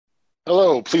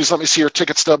Hello, please let me see your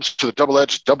ticket stubs to the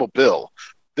double-edged double bill.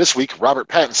 This week, Robert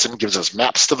Pattinson gives us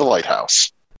maps to the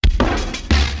Lighthouse.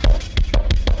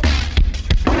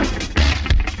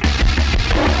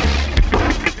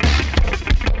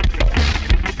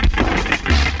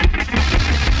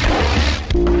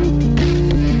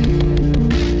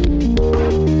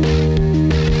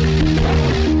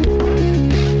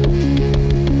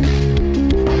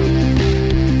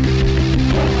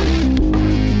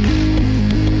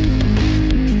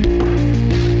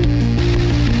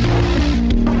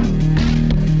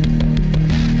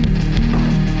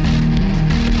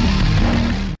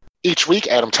 Each week,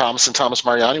 Adam Thomas and Thomas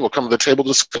Mariani will come to the table to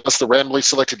discuss the randomly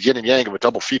selected yin and yang of a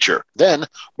double feature. Then,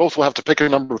 both will have to pick a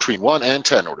number between 1 and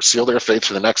 10 or to seal their fates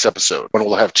for the next episode. One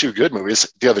will have 2 good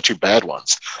movies, the other 2 bad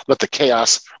ones. Let the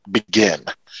chaos begin.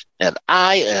 And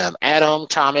I am Adam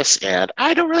Thomas, and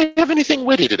I don't really have anything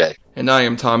witty today. And I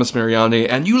am Thomas Mariani,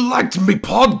 and you liked me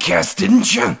podcast,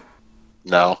 didn't you?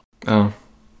 No. Oh.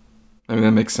 I mean,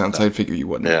 that makes sense. I figure you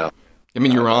wouldn't. Yeah. I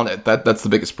mean, you're on it. That's the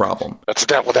biggest problem.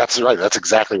 That's right. That's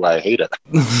exactly why I hate it.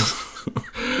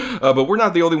 But we're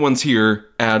not the only ones here,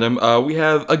 Adam. We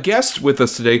have a guest with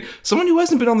us today, someone who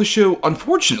hasn't been on the show,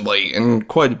 unfortunately, in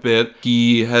quite a bit.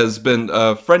 He has been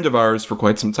a friend of ours for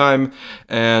quite some time,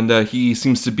 and he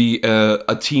seems to be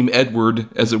a Team Edward,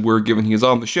 as it were, given he is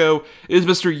on the show. It is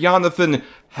Mr. Jonathan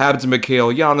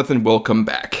Habs-McHale. Jonathan, welcome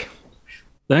back.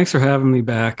 Thanks for having me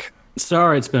back.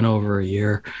 Sorry it's been over a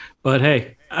year, but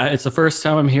hey, it's the first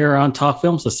time I'm here on Talk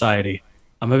Film Society.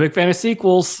 I'm a big fan of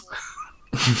sequels.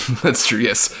 That's true,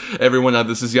 yes. Everyone,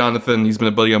 this is Jonathan. He's been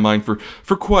a buddy of mine for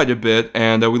quite a bit,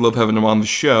 and we love having him on the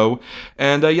show.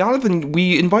 And Jonathan,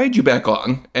 we invited you back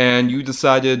on, and you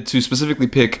decided to specifically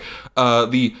pick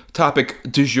the topic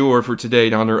du jour for today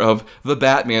in honor of The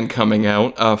Batman coming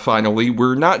out, finally.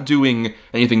 We're not doing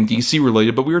anything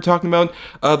DC-related, but we were talking about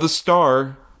the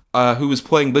star who is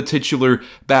playing the titular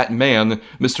Batman,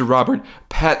 Mr. Robert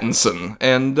Pattinson.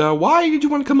 And why did you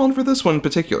want to come on for this one in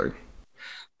particular?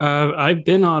 I've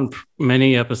been on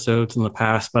many episodes in the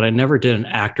past, but I never did an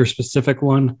actor-specific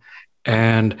one.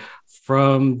 And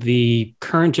from the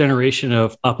current generation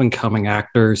of up-and-coming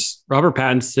actors, Robert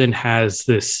Pattinson has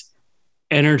this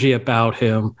energy about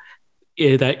him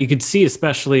that you could see,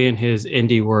 especially in his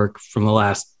indie work from the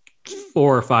last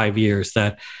 4 or 5 years,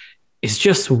 that is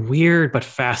just weird but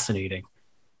fascinating.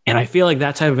 And I feel like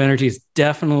that type of energy is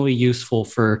definitely useful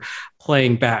for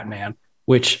playing Batman,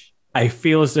 which I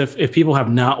feel as if people have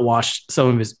not watched some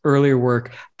of his earlier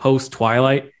work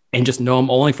post-Twilight and just know him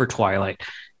only for Twilight,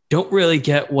 don't really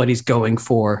get what he's going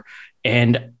for.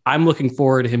 And I'm looking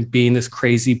forward to him being this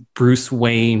crazy Bruce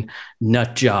Wayne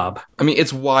nut job. I mean,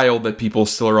 it's wild that people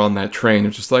still are on that train.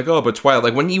 It's just like, oh, but Twilight,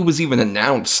 like when he was even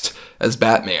announced as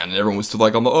Batman and everyone was still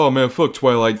like on the, oh man, fuck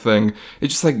Twilight thing.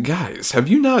 It's just like, guys, have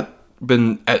you not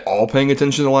been at all paying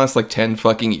attention the last like 10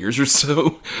 fucking years or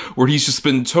so, where he's just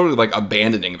been totally like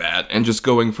abandoning that and just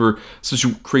going for such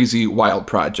crazy wild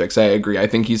projects? I agree. I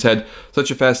think he's had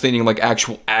such a fascinating like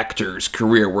actual actor's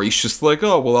career where he's just like,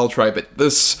 oh well, I'll try a bit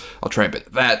this, I'll try a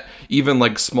bit that, even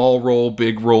like small role,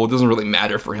 big role, it doesn't really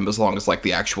matter for him as long as like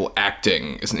the actual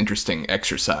acting is an interesting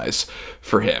exercise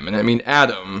for him. And I mean,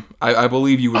 Adam, I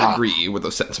believe you would agree with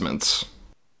those sentiments.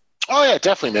 Oh yeah,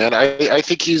 definitely, man. I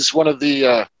think he's one of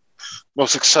the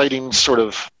most exciting sort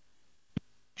of,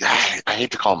 I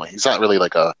hate to call him, he's not really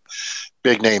like a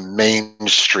big name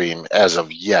mainstream as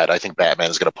of yet. I think Batman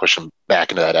is going to push him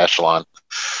back into that echelon.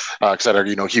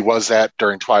 Because he was that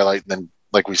during Twilight, and then,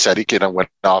 like we said, he kind of went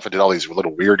off and did all these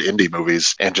little weird indie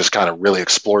movies and just kind of really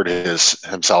explored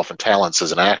himself and talents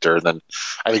as an actor. And then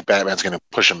I think Batman's going to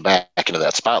push him back into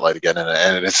that spotlight again.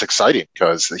 And it's exciting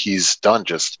because he's done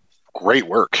just great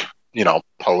work,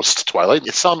 post Twilight.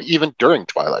 It's some even during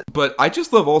Twilight. But I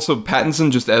just love also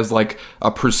Pattinson just as like a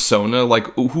persona,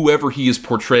 like whoever he is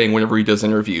portraying whenever he does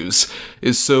interviews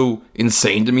is so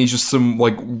insane to me. He's just some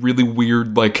like really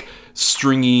weird, like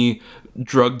stringy,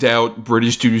 drugged out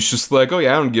British dude who's just like, oh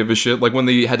yeah, I don't give a shit. Like when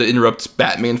they had to interrupt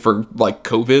Batman for like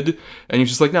COVID, and he's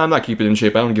just like, no, I'm not keeping in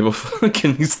shape, I don't give a fuck.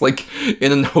 And he's like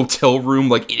in a hotel room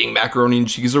like eating macaroni and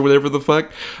cheese or whatever the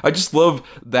fuck. I just love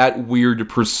that weird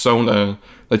persona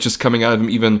that's just coming out of him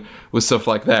even with stuff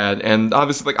like that. And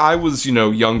obviously, like, I was,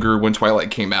 younger when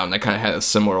Twilight came out, and I kind of had a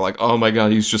similar, like, oh my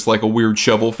god, he's just like a weird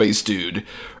shovel-faced dude,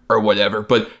 or whatever.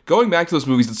 But going back to those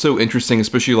movies, it's so interesting,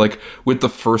 especially, like, with the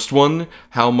first one,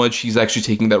 how much he's actually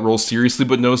taking that role seriously,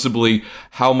 but noticeably,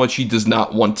 how much he does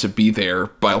not want to be there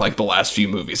by, like, the last few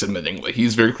movies, admittingly.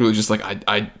 He's very clearly just like,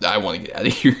 I want to get out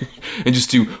of here, and just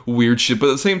do weird shit, but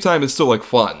at the same time, it's still, like,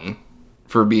 fun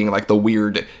for being, like, the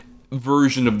weird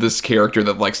version of this character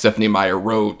that like Stephanie Meyer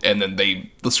wrote, and then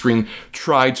the screen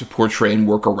tried to portray and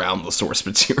work around the source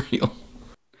material.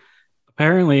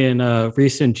 Apparently, in a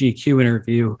recent GQ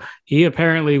interview, he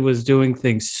apparently was doing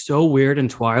things so weird in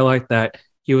Twilight that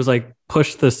he was like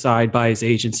pushed aside by his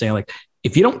agent, saying like,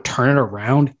 if you don't turn it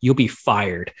around, you'll be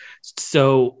fired.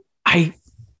 So I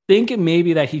think it may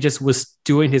be that he just was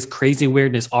doing his crazy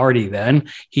weirdness already then.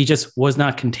 He just was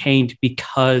not contained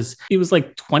because he was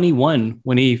like 21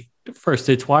 when he first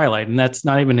did Twilight. And that's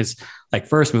not even his like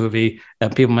first movie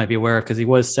that people might be aware of, because he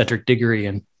was Cedric Diggory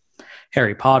in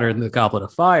Harry Potter and the Goblet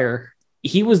of Fire.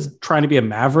 He was trying to be a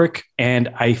maverick. And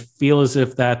I feel as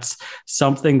if that's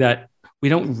something that we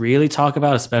don't really talk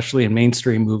about, especially in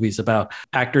mainstream movies, about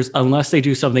actors, unless they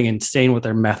do something insane with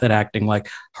their method acting, like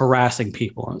harassing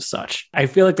people and such. I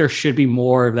feel like there should be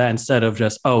more of that instead of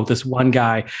just, oh, this one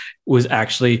guy was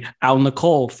actually out in the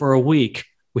cold for a week.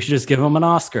 We should just give him an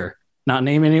Oscar, not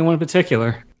name anyone in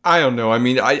particular. I don't know. I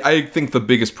mean, I think the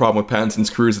biggest problem with Pattinson's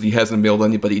career is that he hasn't mailed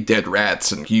anybody dead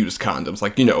rats and used condoms.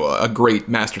 Like, a great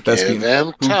master thespian. Give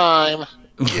him time.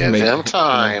 Give him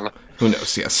time. Who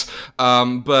knows? Yes.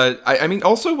 But I mean,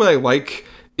 also what I like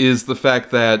is the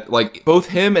fact that like both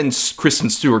him and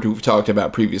Kristen Stewart, who we've talked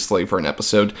about previously for an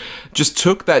episode, just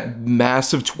took that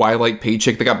massive Twilight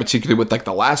paycheck they got, particularly with like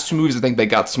the last two movies. I think they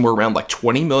got somewhere around like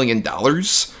 $20 million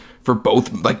for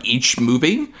both, like each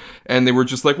movie. And they were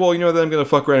just like, well, then I'm going to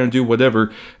fuck around and do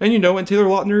whatever. And and Taylor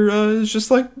Lautner is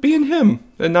just like being him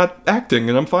and not acting.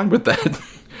 And I'm fine with that.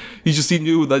 he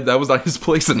knew that was not his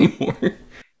place anymore.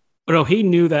 But no, he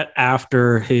knew that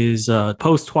after his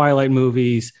post-Twilight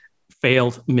movies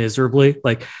failed miserably.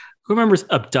 Like, who remembers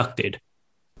Abducted?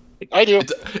 I do.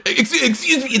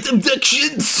 Excuse me, it's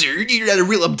abduction, sir. You're not a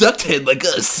real abducthead like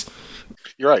us.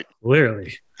 You're right.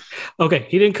 Clearly. Okay,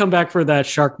 he didn't come back for that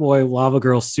Shark Boy Lava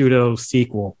Girl pseudo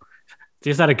sequel.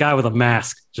 He just had a guy with a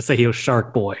mask just say he was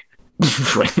Shark Boy.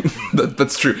 Right.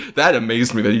 That's true. That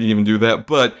amazed me that he didn't even do that.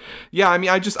 But yeah, I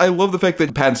mean, I love the fact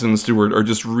that Pattinson and Stewart are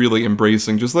just really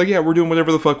embracing, just like, yeah, we're doing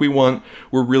whatever the fuck we want.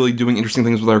 We're really doing interesting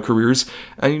things with our careers.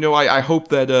 And, I hope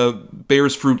that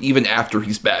bears fruit even after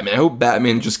he's Batman. I hope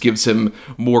Batman just gives him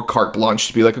more carte blanche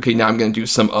to be like, okay, now I'm going to do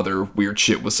some other weird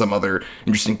shit with some other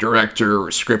interesting director or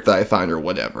script that I find or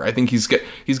whatever. I think he's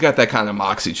got that kind of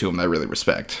moxie to him that I really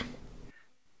respect.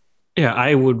 Yeah,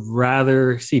 I would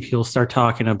rather see people start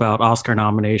talking about Oscar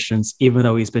nominations, even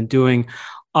though he's been doing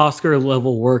Oscar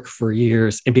level work for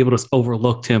years, and people just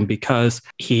overlooked him because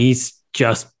he's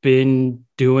just been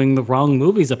doing the wrong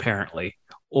movies, apparently.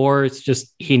 Or it's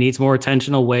just he needs more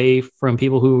attention away from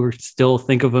people who still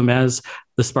think of him as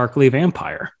the sparkly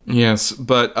vampire. Yes,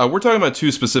 but we're talking about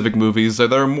two specific movies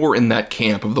that are more in that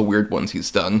camp of the weird ones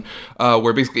he's done,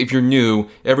 where basically, if you're new,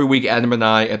 every week Adam and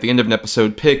I, at the end of an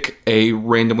episode, pick a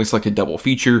randomly selected double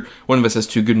feature. One of us has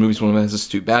two good movies, one of us has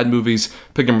two bad movies.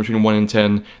 Pick a number between 1 and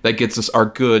 10. That gets us our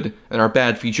good and our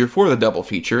bad feature for the double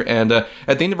feature. And at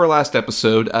the end of our last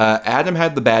episode, Adam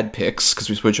had the bad picks, because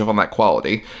we switched off on that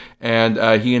quality,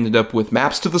 and he ended up with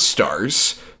Maps to the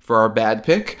Stars for our bad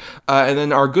pick. And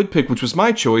then our good pick, which was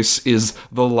my choice, is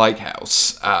The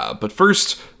Lighthouse. But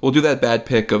first, we'll do that bad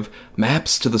pick of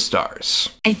Maps to the Stars.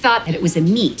 I thought that it was a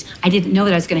meet. I didn't know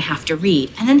that I was going to have to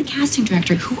read. And then the casting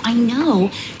director, who I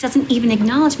know doesn't even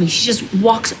acknowledge me, she just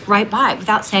walks right by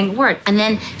without saying a word. And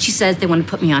then she says they want to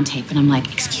put me on tape. And I'm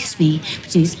like, excuse me,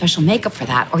 but you need special makeup for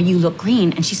that, or you look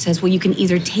green. And she says, well, you can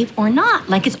either tape or not.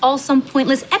 Like it's all some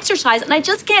pointless exercise. And I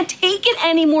just can't take it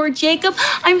anymore, Jacob.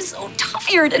 I'm so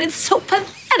tired and it's so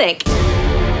pathetic.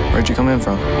 Where'd you come in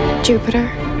from?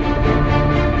 Jupiter.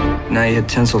 Now you hit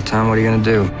Tinseltown, what are you gonna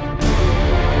do?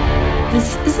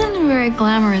 This isn't a very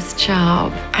glamorous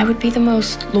job. I would be the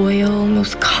most loyal,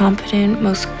 most competent,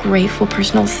 most grateful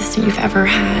personal assistant you've ever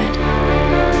had.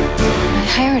 I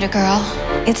hired a girl.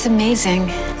 It's amazing.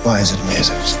 Why is it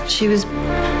amazing? She was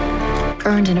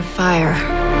burned in a fire.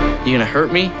 You gonna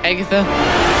hurt me, Agatha?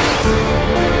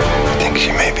 I think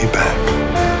she may be back.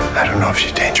 I don't know if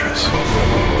she's dangerous.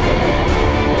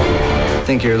 I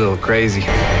think you're a little crazy.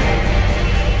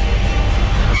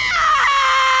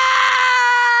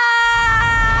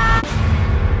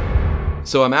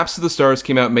 So Maps to the Stars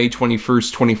came out May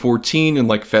 21st, 2014 in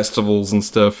like festivals and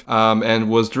stuff, and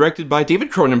was directed by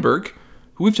David Cronenberg,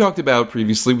 who we've talked about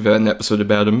previously. We've had an episode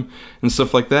about him and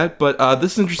stuff like that. But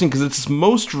this is interesting because it's his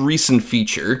most recent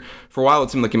feature. For a while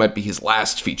it seemed like it might be his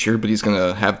last feature, but he's going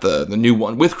to have the new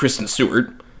one with Kristen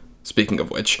Stewart, speaking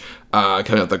of which,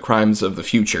 coming out, The Crimes of the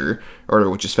Future,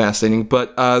 which is fascinating.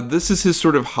 But this is his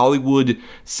sort of Hollywood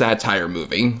satire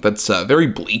movie that's very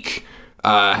bleak.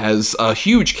 Has a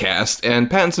huge cast, and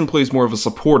Pattinson plays more of a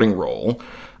supporting role.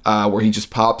 where he just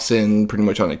pops in pretty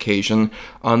much on occasion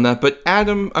on that. But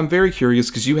Adam, I'm very curious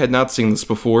because you had not seen this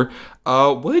before.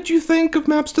 What did you think of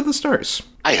Maps to the Stars?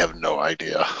 I have no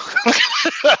idea.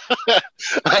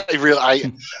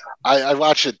 I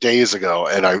watched it days ago,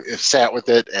 and I sat with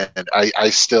it, and I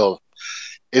still,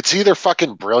 it's either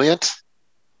fucking brilliant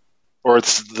or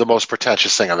it's the most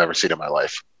pretentious thing I've ever seen in my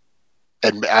life.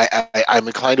 And I'm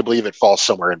inclined to believe it falls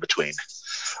somewhere in between.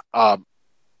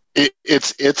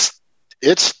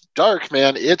 It's dark,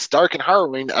 man. It's dark and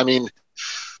harrowing. I mean,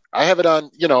 I have it on,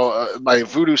 my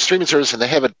Vudu streaming service, and they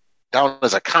have it down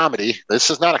as a comedy. This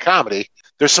is not a comedy.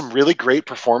 There's some really great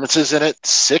performances in it,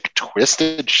 sick,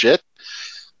 twisted shit.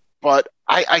 But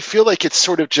I feel like it's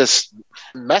sort of just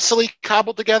messily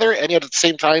cobbled together, and yet at the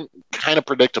same time, kind of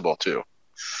predictable too.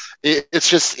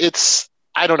 It's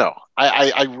I don't know.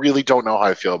 I really don't know how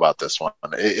I feel about this one.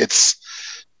 Let's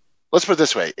put it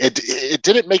this way. It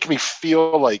didn't make me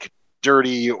feel like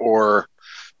dirty or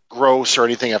gross or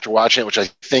anything after watching it, which I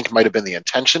think might have been the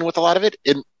intention with a lot of it.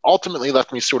 It ultimately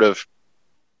left me sort of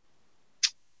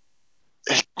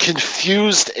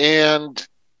confused and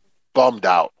bummed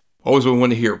out. Always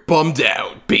want to hear bummed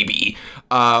out, baby.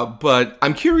 But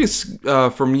I'm curious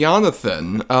from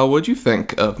Jonathan, what do you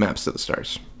think of Maps to the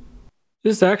Stars?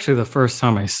 This is actually the first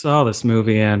time I saw this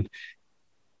movie, and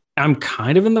I'm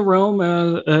kind of in the realm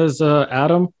as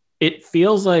Adam. It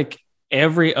feels like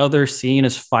every other scene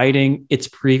is fighting its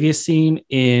previous scene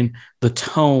in the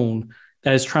tone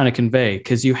that it's trying to convey,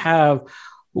 because you have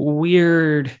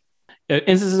weird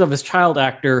instances of this child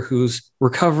actor who's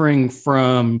recovering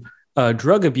from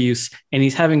drug abuse, and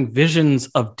he's having visions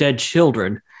of dead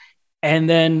children. And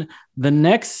then the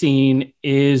next scene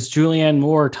is Julianne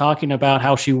Moore talking about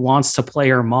how she wants to play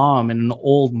her mom in an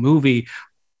old movie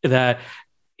that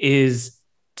is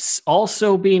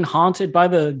also being haunted by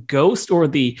the ghost or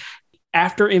the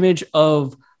after image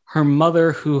of her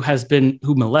mother who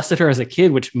molested her as a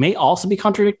kid, which may also be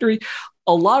contradictory.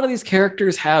 A lot of these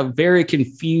characters have very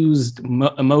confused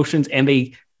emotions, and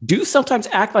they do sometimes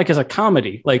act like as a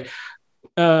comedy. Like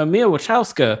Mia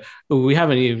Wachowska, who we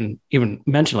haven't even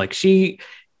mentioned, like she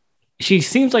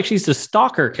seems like she's the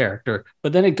stalker character,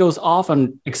 but then it goes off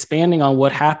on expanding on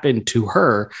what happened to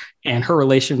her and her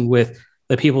relation with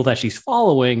the people that she's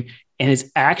following. And it's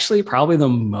actually probably the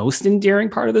most endearing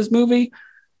part of this movie.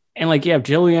 And like, you have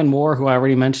Julianne Moore, who I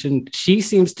already mentioned. She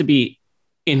seems to be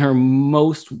in her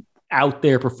most out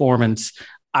there performance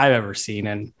I've ever seen.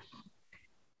 And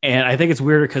I think it's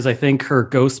weird because I think her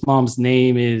ghost mom's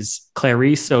name is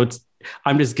Clarice. So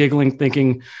I'm just giggling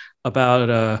thinking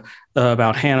about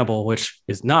Hannibal, which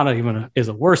is not even is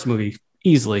a worse movie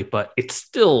easily, but it's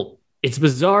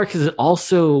bizarre because it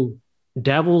also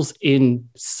dabbles in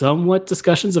somewhat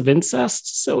discussions of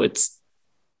incest. So it's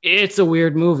a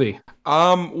weird movie.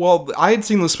 Well, I had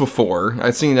seen this before.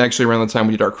 I'd seen it actually around the time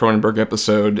we did our Cronenberg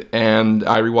episode, and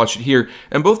I rewatched it here.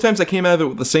 And both times I came out of it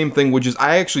with the same thing, which is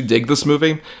I actually dig this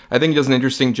movie. I think it does an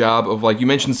interesting job of, like, you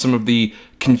mentioned some of the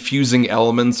confusing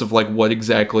elements of, like, what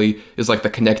exactly is, like, the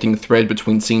connecting thread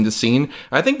between scene to scene.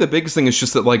 I think the biggest thing is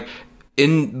just that, like,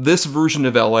 in this version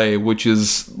of LA, which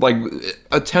is, like,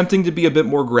 attempting to be a bit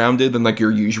more grounded than, like,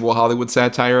 your usual Hollywood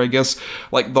satire, I guess,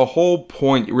 like, the whole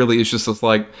point really is just this,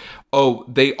 like, oh,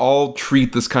 they all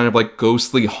treat this kind of, like,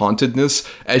 ghostly hauntedness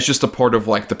as just a part of,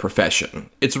 like, the profession.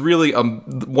 It's really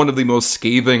one of the most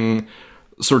scathing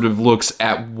sort of looks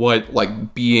at what,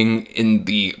 like, being in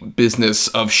the business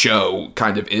of show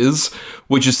kind of is,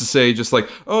 which is to say just like,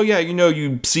 oh yeah,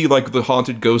 you see, like, the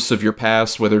haunted ghosts of your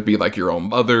past, whether it be, like, your own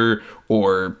mother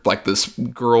or, like, this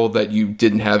girl that you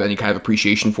didn't have any kind of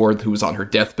appreciation for who was on her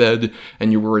deathbed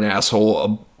and you were an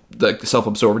asshole, the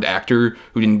self-absorbed actor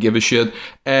who didn't give a shit,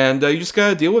 and you just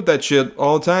gotta deal with that shit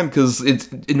all the time, because it's,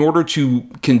 in order to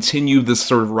continue this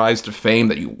sort of rise to fame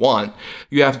that you want,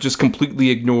 you have to just completely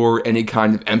ignore any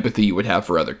kind of empathy you would have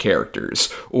for other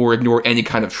characters, or ignore any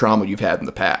kind of trauma you've had in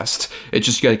the past. It's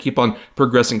just, you gotta keep on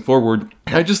progressing forward.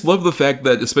 And I just love the fact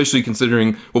that, especially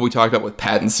considering what we talked about with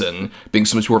Pattinson being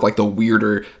so much more of, like, the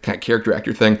weirder kind of character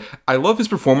actor thing, I love his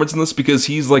performance in this because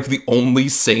he's, like, the only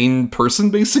sane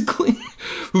person, basically,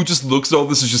 who just looks at all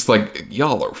this as just like,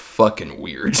 y'all are fucking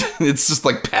weird. It's just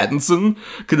like Pattinson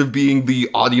kind of being the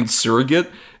audience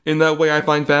surrogate in that way I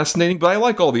find fascinating, but I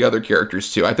like all the other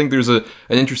characters too. I think there's an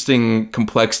interesting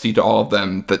complexity to all of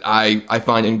them that I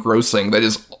find engrossing, that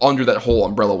is under that whole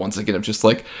umbrella, once again, of just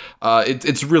like,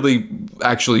 it's really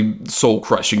actually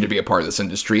soul-crushing to be a part of this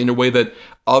industry in a way that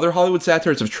other Hollywood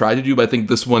satires have tried to do, but I think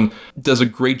this one does a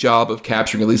great job of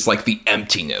capturing at least, like, the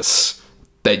emptiness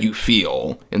that you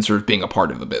feel in sort of being a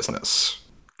part of the business.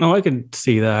 Oh, I can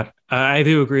see that. I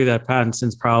do agree that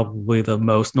Pattinson's probably the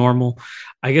most normal.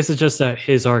 I guess it's just that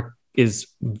his arc is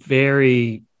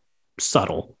very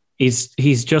subtle.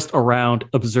 He's just around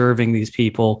observing these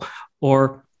people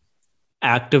or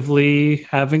actively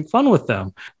having fun with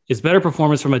them. It's better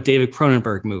performance from a David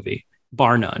Cronenberg movie,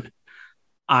 bar none.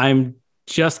 I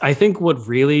think what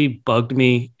really bugged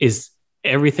me is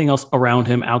everything else around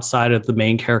him outside of the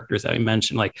main characters that I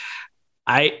mentioned. Like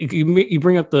you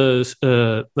bring up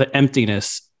the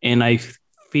emptiness, and I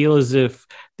feel as if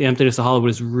the emptiness of Hollywood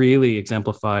is really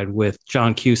exemplified with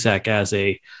John Cusack as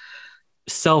a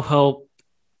self-help,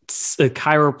 a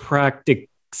chiropractic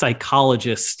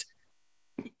psychologist,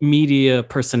 media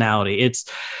personality.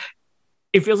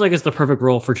 It feels like it's the perfect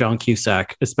role for John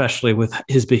Cusack, especially with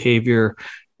his behavior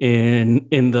in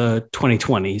the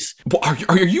 2020s. Well,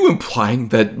 are you implying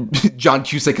that John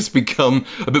Cusack has become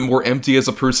a bit more empty as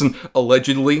a person,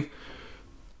 allegedly?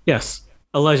 Yes,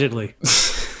 allegedly.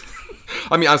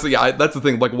 I mean, honestly, yeah, that's the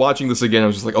thing. Like, watching this again, I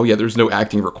was just like, oh yeah, there's no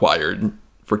acting required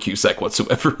for Cusack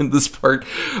whatsoever in this part.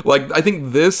 Like, I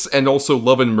think this and also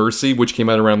Love and Mercy, which came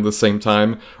out around the same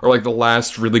time, are like the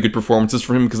last really good performances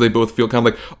for him, because they both feel kind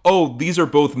of like, oh, these are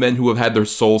both men who have had their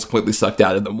souls completely sucked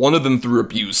out of them. One of them through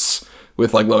abuse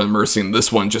with like Love and Mercy, and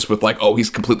this one just with like, oh, he's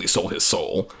completely sold his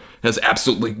soul. Has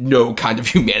absolutely no kind of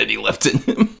humanity left in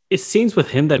him. It's scenes with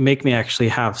him that make me actually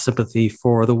have sympathy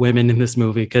for the women in this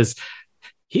movie, because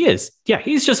he's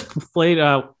just flat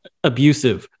out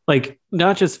abusive. Like,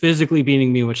 not just physically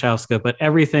beating Mia Wachowska, but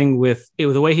everything with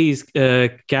the way he's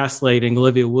gaslighting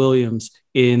Olivia Williams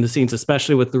in the scenes,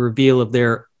 especially with the reveal of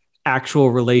their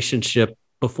actual relationship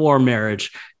before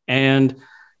marriage. And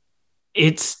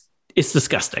it's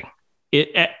disgusting.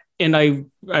 And I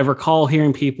recall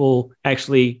hearing people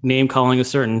actually name calling a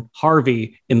certain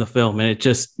Harvey in the film, and it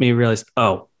just made me realize,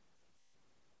 oh,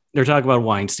 they're talking about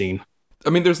Weinstein. I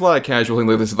mean, there's a lot of casual things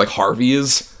like this, like Harvey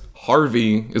is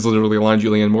literally a line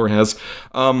Julianne Moore has.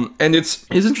 And it's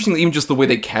interesting that even just the way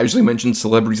they casually mention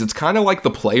celebrities, it's kind of like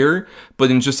The Player, but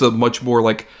in just a much more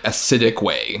like acidic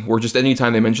way, where just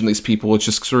anytime they mention these people, it's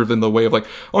just sort of in the way of like,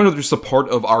 oh no, they're just a part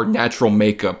of our natural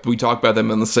makeup. We talk about them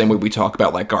in the same way we talk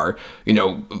about like our,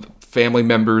 family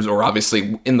members, or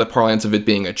obviously in the parlance of it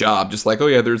being a job, just like, oh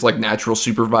yeah, there's like natural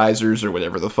supervisors or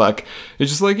whatever the fuck.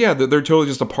 It's just like, yeah, they're totally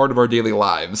just a part of our daily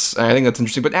lives. And I think that's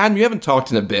interesting. But Adam, you haven't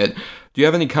talked in a bit. Do you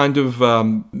have any kind of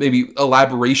maybe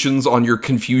elaborations on your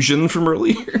confusion from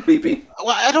earlier, maybe?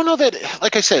 Well, I don't know that,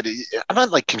 like I said, I'm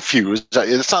not like confused.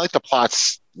 It's not like the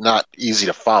plot's not easy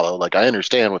to follow. Like, I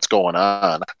understand what's going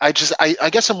on. I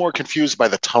guess I'm more confused by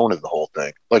the tone of the whole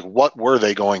thing. Like, what were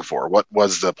they going for? What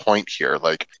was the point here?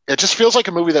 Like, it just feels like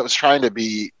a movie that was trying to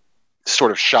be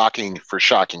sort of shocking for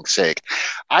shocking's sake.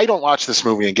 I don't watch this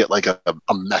movie and get like a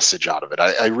message out of it.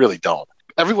 I really don't.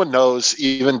 Everyone knows,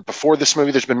 even before this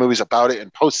movie, there's been movies about it,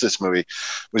 and post this movie,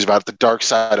 movies about the dark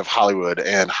side of Hollywood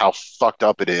and how fucked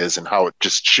up it is and how it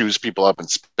just chews people up and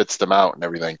spits them out and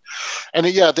everything. And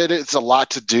yeah, that it's a lot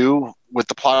to do with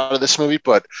the plot of this movie,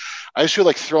 but I just feel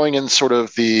like throwing in sort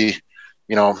of the,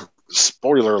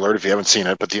 spoiler alert if you haven't seen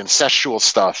it, but the incestual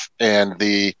stuff and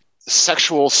the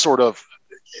sexual sort of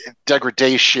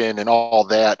degradation and all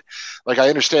that. Like, I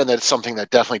understand that it's something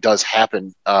that definitely does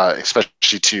happen,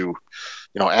 especially to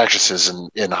actresses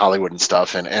in Hollywood and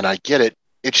stuff. And I get it.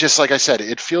 It's just, like I said,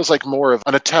 it feels like more of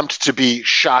an attempt to be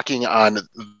shocking on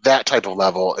that type of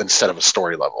level instead of a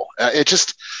story level. It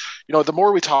just, the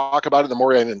more we talk about it, the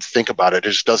more I even think about it,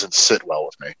 it just doesn't sit well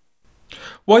with me.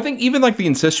 Well, I think even like the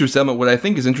incestuous element, what I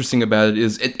think is interesting about it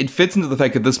is it fits into the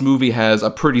fact that this movie has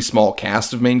a pretty small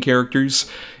cast of main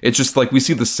characters. It's just like we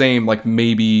see the same, like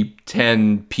maybe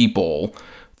 10 people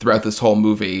throughout this whole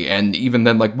movie, and even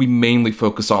then, like, we mainly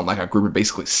focus on like a group of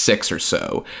basically 6 or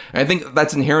so. And I think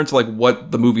that's inherent to like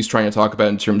what the movie's trying to talk about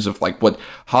in terms of like what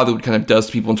Hollywood kind of does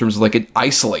to people in terms of like it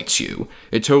isolates you.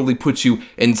 It totally puts you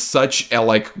in such a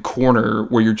like corner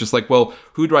where you're just like, well,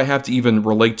 who do I have to even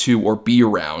relate to or be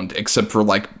around except for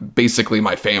like basically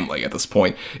my family at this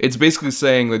point? It's basically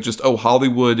saying that just,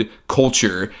 Hollywood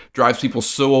culture drives people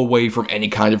so away from any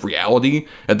kind of reality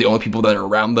that the only people that are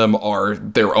around them are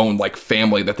their own like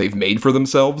family that they've made for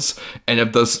themselves, and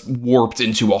have thus warped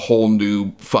into a whole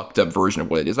new fucked up version of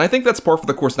what it is. And I think that's par for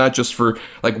the course, not just for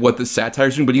like what this satire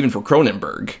is doing, but even for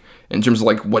Cronenberg in terms of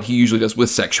like what he usually does with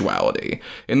sexuality.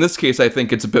 In this case, I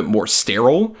think it's a bit more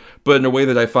sterile, but in a way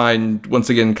that I find, once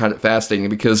again, kind of fascinating,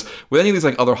 because with any of these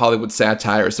like other Hollywood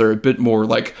satires, they're a bit more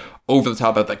like over the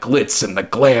top about the glitz and the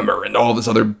glamour and all this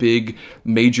other big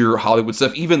major Hollywood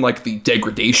stuff, even like the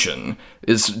degradation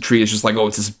is treated as just like, oh,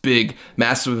 it's this big,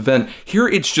 massive event. Here,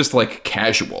 it's just like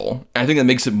casual. And I think that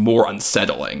makes it more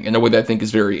unsettling in a way that I think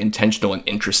is very intentional and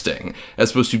interesting,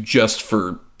 as opposed to just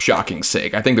for shocking's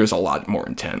sake. I think there's a lot more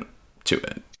intent to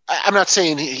it. I'm not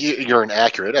saying you're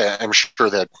inaccurate. I'm sure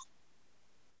that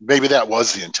maybe that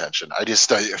was the intention. I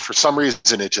just, for some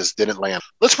reason, it just didn't land.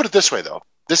 Let's put it this way, though.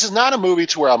 This is not a movie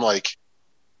to where I'm like,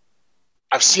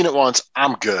 I've seen it once,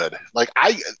 I'm good. Like,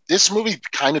 this movie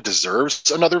kind of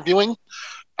deserves another viewing,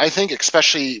 I think,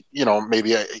 especially,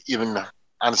 maybe even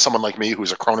on someone like me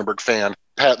who's a Cronenberg fan,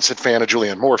 Pattinson fan, a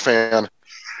Julianne Moore fan.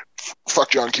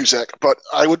 Fuck John Cusack. But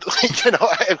I would,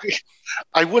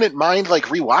 I wouldn't mind, like,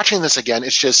 rewatching this again.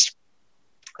 It's just,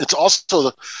 it's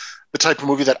also the type of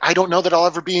movie that I don't know that I'll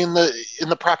ever be in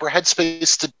the proper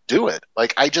headspace to do it.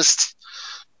 Like, like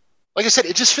I said,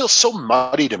 it just feels so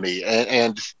muddy to me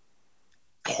and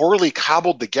poorly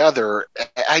cobbled together.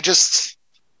 And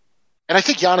I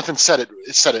think Jonathan said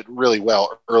it really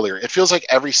well earlier. It feels like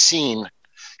every scene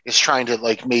is trying to,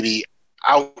 like, maybe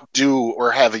outdo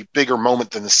or have a bigger moment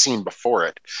than the scene before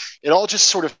it. It all just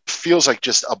sort of feels like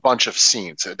just a bunch of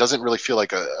scenes. It doesn't really feel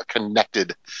like a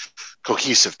connected,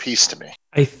 cohesive piece to me.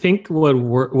 I think what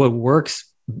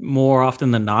works more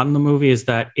often than not in the movie is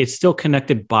that it's still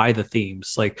connected by the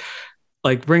themes. Like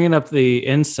bringing up the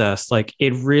incest, like,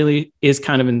 it really is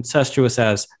kind of incestuous,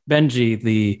 as Benji,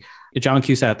 the John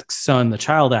Cusack's son, the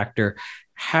child actor,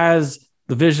 has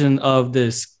the vision of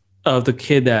the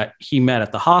kid that he met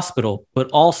at the hospital,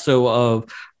 but also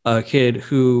of a kid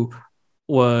who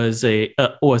was a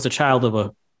child of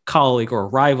a colleague or a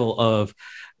rival of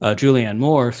Julianne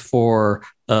Moore for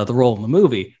the role in the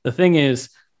movie. The thing is,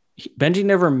 Benji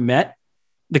never met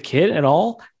the kid at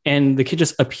all, and the kid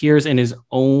just appears in his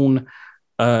own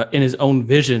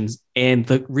visions. And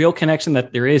the real connection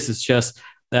that there is just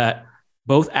that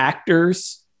both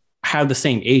actors have the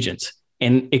same agent.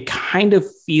 And it kind of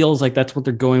feels like that's what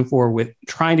they're going for with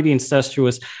trying to be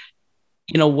incestuous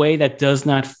in a way that does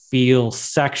not feel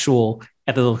sexual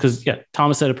because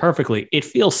Thomas said it perfectly. It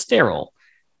feels sterile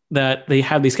that they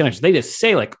have these connections. They just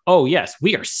say, like, oh yes,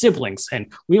 we are siblings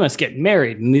and we must get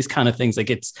married and these kind of things.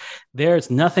 Like, there's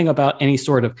nothing about any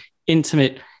sort of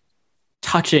intimate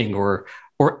touching or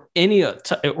any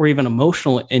or even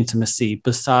emotional intimacy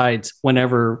besides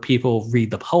whenever people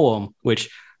read the poem, which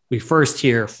we first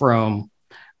hear from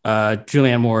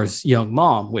Julianne Moore's young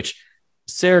mom, which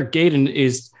Sarah Gaten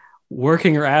is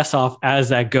working her ass off as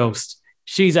that ghost.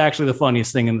 She's actually the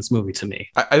funniest thing in this movie to me.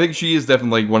 I think she is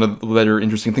definitely one of the better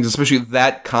interesting things, especially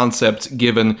that concept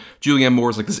given Julianne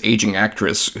Moore is like this aging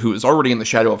actress who is already in the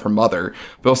shadow of her mother,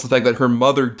 but also the fact that her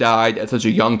mother died at such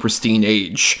a young, pristine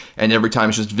age, and every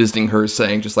time she's just visiting her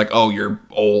saying just like, oh, you're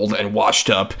old and washed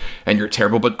up and you're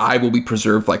terrible, but I will be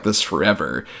preserved like this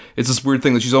forever. It's this weird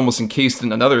thing that she's almost encased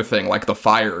in another thing, like the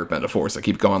fire metaphors that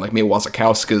keep going, like Mia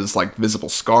Wasikowska's like visible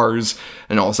scars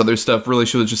and all this other stuff really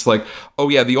shows just like, oh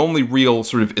yeah, the only real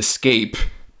sort of escape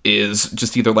is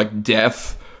just either like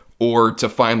death or to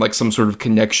find like some sort of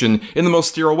connection in the most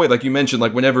sterile way. Like you mentioned,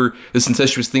 like whenever this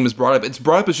incestuous theme is brought up, it's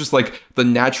brought up as just like the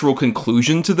natural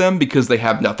conclusion to them because they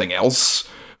have nothing else.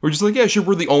 We're just like, yeah, sure,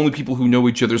 we're the only people who know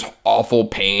each other's awful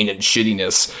pain and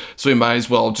shittiness, so we might as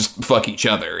well just fuck each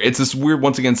other. It's this weird,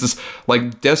 once again, it's this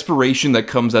like desperation that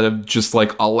comes out of just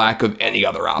like a lack of any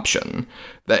other option.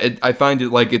 I find it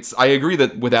like I agree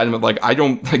that with Adam, like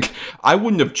I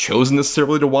wouldn't have chosen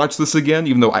necessarily to watch this again,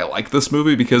 even though I like this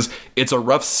movie because it's a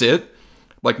rough sit.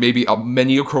 Like maybe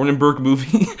many a Cronenberg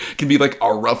movie can be like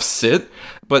a rough sit,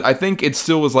 but I think it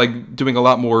still was like doing a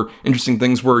lot more interesting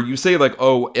things where you say like,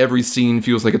 oh, every scene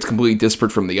feels like it's completely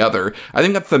disparate from the other. I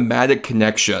think that thematic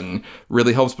connection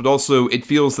really helps, but also it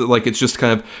feels that like it's just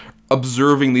kind of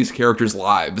observing these characters'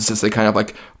 lives as they kind of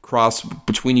like cross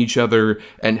between each other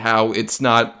and how it's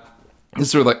not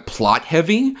it's sort of like plot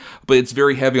heavy, but it's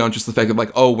very heavy on just the fact of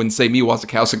like, oh, when say Mia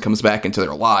Wasikowska comes back into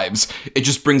their lives, it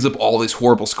just brings up all these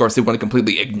horrible scars they want to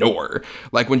completely ignore.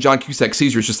 Like when John Cusack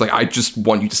sees her, it's just like, I just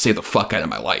want you to stay the fuck out of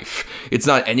my life. It's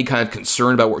not any kind of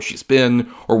concern about where she's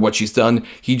been or what she's done.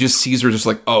 He just sees her just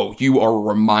like, oh, you are a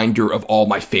reminder of all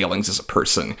my failings as a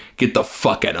person. Get the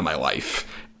fuck out of my life.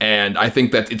 And I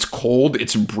think that it's cold,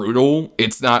 it's brutal,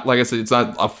 it's not, like I said, it's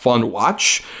not a fun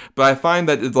watch, but I find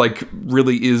that it, like,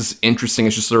 really is interesting.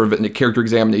 It's just sort of a character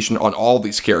examination on all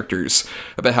these characters,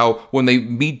 about how when they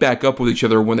meet back up with each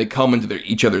other, when they come into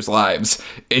each other's lives,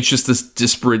 it's just this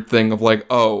disparate thing of like,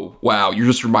 oh, wow, you're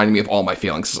just reminding me of all my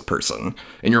feelings as a person,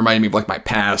 and you're reminding me of, like, my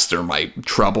past or my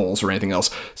troubles or anything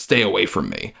else. Stay away from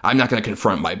me. I'm not going to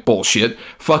confront my bullshit.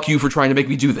 Fuck you for trying to make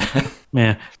me do that.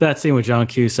 Man, that scene with John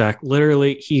Cusack,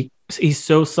 literally, he's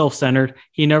so self-centered.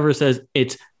 He never says,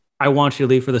 it's I want you to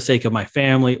leave for the sake of my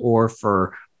family or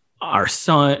for our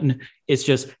son. It's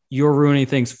just, you're ruining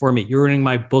things for me. You're ruining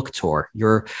my book tour.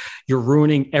 You're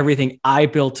ruining everything I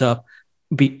built up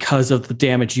because of the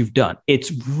damage you've done.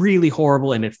 It's really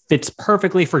horrible, and it fits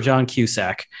perfectly for John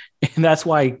Cusack. And that's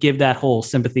why I give that whole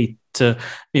sympathy to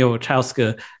Mia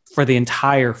Wasikowska for the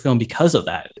entire film because of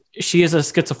that. She is a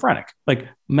schizophrenic. Like,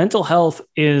 mental health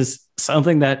is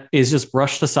something that is just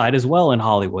brushed aside as well in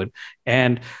Hollywood.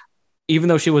 And even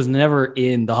though she was never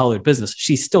in the Hollywood business,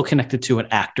 she's still connected to an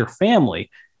actor family.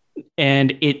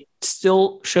 And it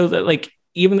still shows that, like,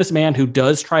 even this man who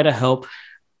does try to help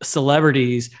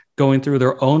celebrities going through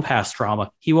their own past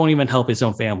trauma, he won't even help his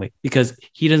own family because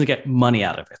he doesn't get money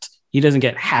out of it. He doesn't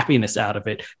get happiness out of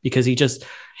it because he just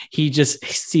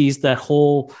sees that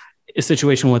whole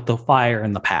situation with the fire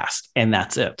in the past, and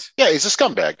that's it. Yeah, he's a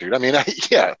scumbag, dude. I mean,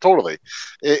 yeah, totally.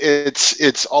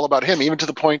 It's all about him, even to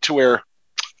the point to where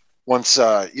once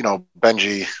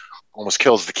Benji almost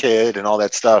kills the kid and all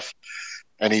that stuff,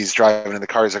 and he's driving in the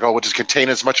car, he's like, "Oh, we'll just contain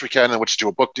as much as we can, and we'll just do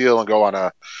a book deal and go on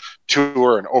a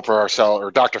tour and Oprah ourselves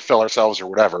or Dr. Phil ourselves or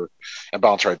whatever and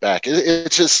bounce right back."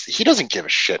 It's just, he doesn't give a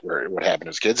shit what happened to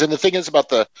his kids. And the thing is about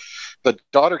the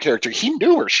daughter character, he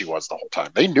knew where she was the whole time.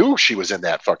 They knew she was in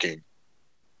that fucking,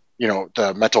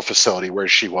 the mental facility where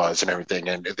she was and everything.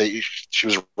 And she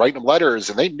was writing them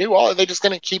letters, and they knew all. They just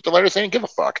didn't keep the letters. They didn't give a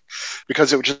fuck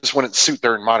because it just wouldn't suit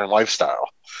their modern lifestyle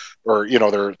or,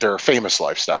 their famous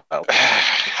lifestyle.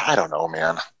 I don't know,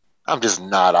 man. I'm just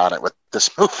not on it with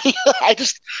this movie. I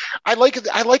like it.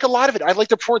 I like a lot of it. I like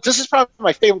the performance. This is probably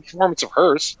my favorite performance of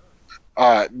hers.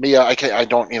 Mia, I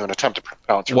don't even attempt to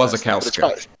pronounce her.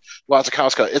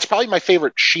 Wasikowska. It's probably my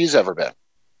favorite she's ever been,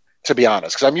 to be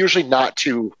honest, because I'm usually not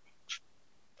too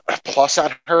plus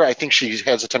on her. I think she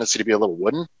has a tendency to be a little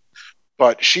wooden,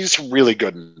 but she's really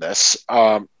good in this.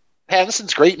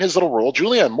 Pattinson's great in his little role.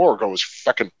 Julianne Moore goes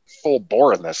fucking full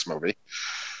bore in this movie.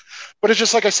 But it's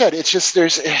just, like I said, it's just,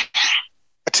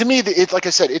 to me, like I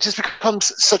said, it just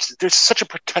becomes there's such a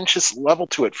pretentious level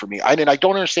to it for me. I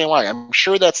don't understand why. I'm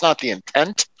sure that's not the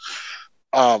intent.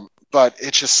 But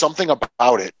it's just something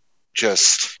about it.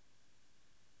 Just,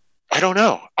 I don't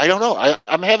know.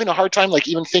 I'm having a hard time, like,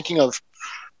 even thinking of,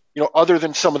 other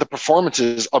than some of the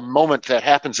performances, a moment that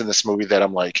happens in this movie that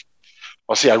I'm like,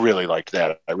 well, see, I really liked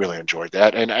that. I really enjoyed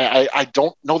that. And I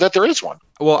don't know that there is one.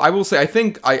 Well, I will say, I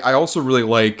think I also really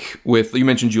like, you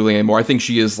mentioned Julianne Moore, I think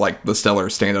she is, like, the stellar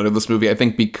standout of this movie. I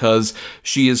think because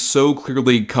she is so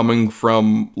clearly coming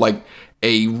from, like,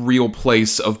 a real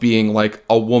place of being, like,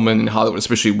 a woman in Hollywood,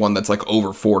 especially one that's, like,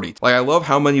 over 40. Like, I love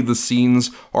how many of the scenes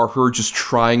are her just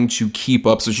trying to keep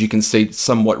up so she can stay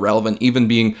somewhat relevant, even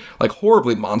being, like,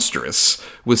 horribly monstrous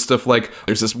with stuff like,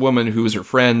 there's this woman who is her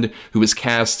friend who is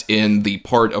cast in the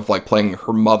part of, like, playing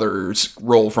her mother's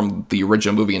role from the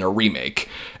original movie in a remake,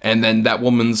 and then that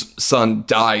woman's son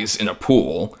dies in a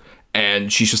pool.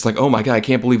 And she's just like, oh my God, I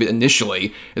can't believe it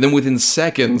initially. And then within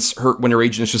seconds, when her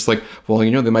agent is just like, well,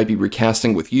 they might be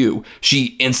recasting with you,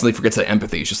 she instantly forgets that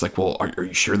empathy. She's just like, well, are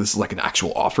you sure this is like an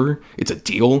actual offer? It's a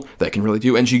deal that I can really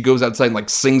do? And she goes outside and, like,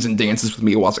 sings and dances with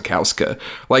Mia Wasikowska.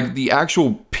 Like, the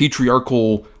actual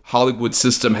patriarchal Hollywood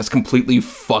system has completely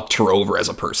fucked her over as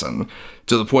a person,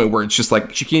 to the point where it's just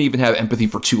like she can't even have empathy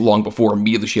for too long before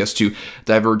immediately she has to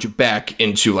diverge back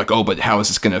into, like, oh, but how is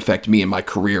this going to affect me and my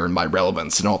career and my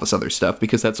relevance and all this other stuff,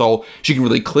 because that's all she can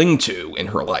really cling to in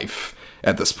her life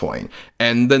at this point.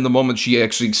 And then the moment she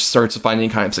actually starts to find any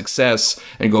kind of success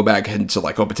and go back into,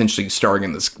 like, oh, potentially starring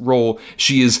in this role,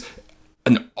 she is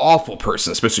an awful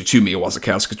person, especially to Mia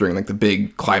Wasikowska during, like, the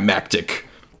big climactic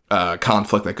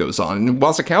conflict that goes on. And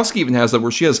Wasikowska even has that, where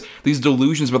she has these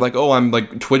delusions about, like, oh, I'm,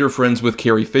 like, Twitter friends with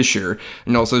Carrie Fisher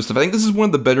and all sorts of stuff. I think this is one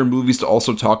of the better movies to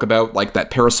also talk about, like,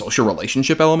 that parasocial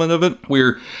relationship element of it,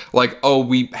 where, like, oh,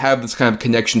 we have this kind of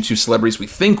connection to celebrities we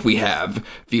think we have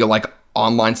via, like,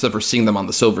 online stuff or seeing them on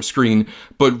the silver screen,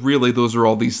 but really those are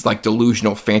all these, like,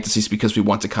 delusional fantasies because we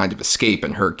want to kind of escape,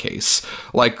 in her case.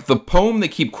 Like, the poem they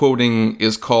keep quoting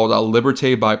is called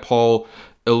Liberté by Paul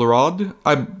Ilrod.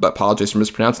 I apologize for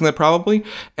mispronouncing that, probably.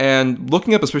 And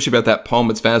looking up especially about that poem,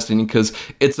 it's fascinating because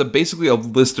it's basically a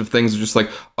list of things just like,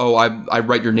 oh, I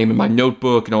write your name in my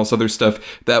notebook and all this other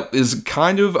stuff that is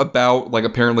kind of about, like,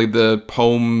 apparently the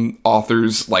poem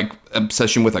author's, like,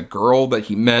 obsession with a girl that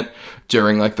he met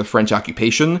during, like, the French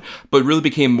occupation, but really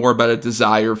became more about a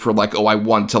desire for, like, oh, I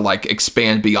want to, like,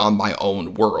 expand beyond my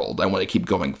own world. I want to keep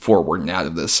going forward and out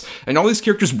of this. And all these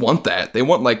characters want that. They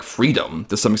want, like, freedom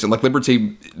to some extent. Like,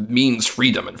 liberté means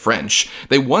freedom in French.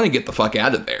 They want to get the fuck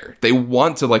out of there. They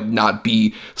want to, like, not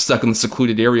be stuck in the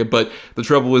secluded area, but the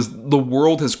trouble is the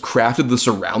world has crafted this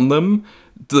around them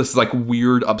this like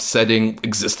weird, upsetting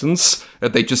existence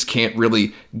that they just can't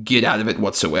really get out of it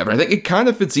whatsoever. I think it kind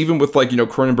of fits even with like,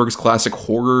 Cronenberg's classic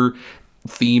horror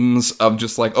themes of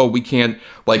just like, oh, we can't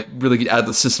like really get out of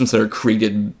the systems that are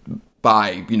created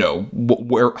by,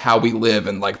 how we live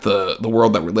and like the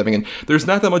world that we're living in. There's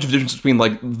not that much of a difference between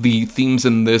like the themes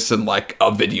in this and like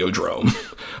a Videodrome,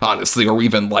 honestly, or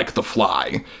even like The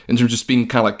Fly, in terms of just being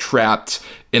kind of like trapped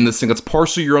in this thing that's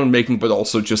partially your own making, but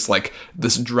also just like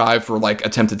this drive for like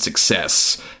attempted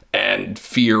success and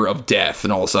fear of death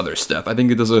and all this other stuff. I think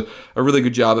it does a really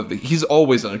good job of, he's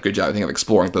always done a good job, I think, of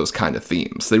exploring those kind of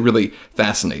themes. They really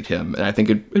fascinate him, and I think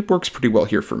it works pretty well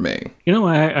here for me.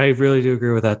 I really do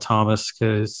agree with that, Thomas,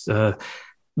 because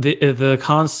the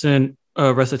constant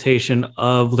recitation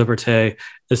of Liberté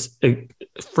is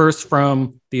first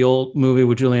from the old movie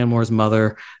with Julianne Moore's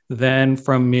mother, then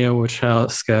from Mia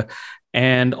Wasikowska,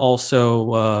 and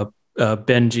also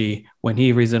Benji when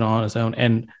he reads it on his own.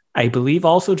 And I believe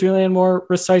also Julianne Moore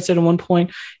recites it at one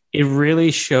point. It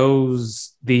really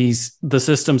shows the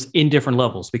systems in different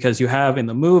levels, because you have in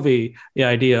the movie the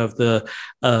idea of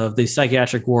the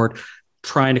psychiatric ward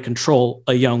trying to control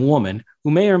a young woman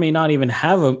who may or may not even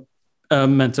have a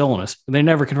mental illness. They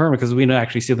never confirm it because we don't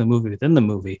actually see the movie within the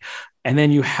movie. And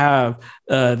then you have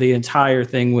the entire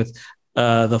thing with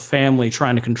the family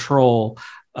trying to control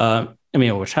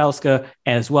Emil Wachowska,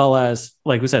 as well as,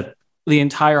 like we said, the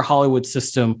entire Hollywood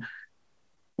system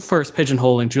first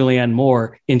pigeonholing Julianne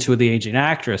Moore into the aging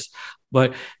actress.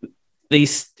 But they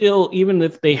still, even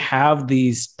if they have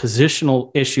these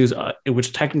positional issues,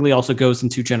 which technically also goes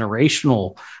into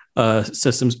generational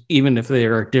systems, even if they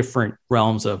are different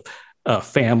realms of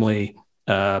family,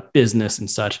 business and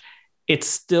such, it's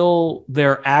still,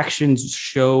 their actions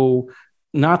show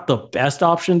not the best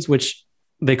options, which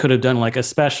they could have done, like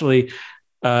especially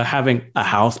having a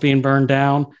house being burned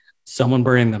down, someone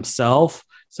burning themselves,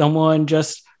 someone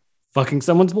just fucking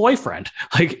someone's boyfriend.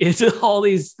 Like, it's all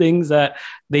these things that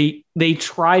they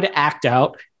try to act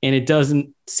out, and it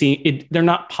doesn't seem it. They're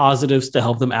not positives to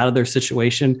help them out of their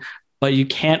situation, but you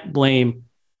can't blame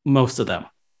most of them.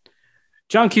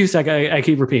 John Cusack, I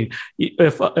keep repeating,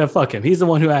 fuck him. He's the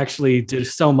one who actually did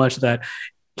so much that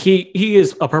he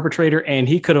is a perpetrator, and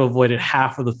he could have avoided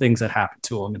half of the things that happened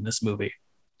to him in this movie.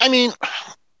 I mean,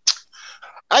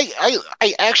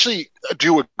 I actually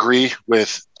do agree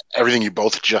with everything you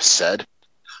both just said.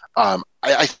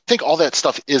 I think all that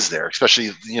stuff is there,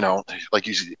 especially, like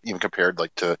you even compared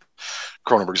like to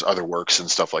Cronenberg's other works and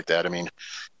stuff like that. I mean,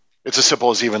 it's as simple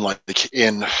as even like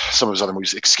in some of his other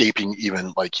movies, escaping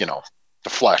even like, the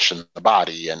flesh and the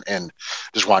body and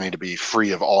just wanting to be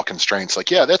free of all constraints. Like,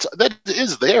 yeah, that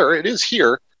is there. It is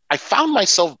here. I found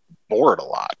myself bored a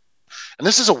lot. And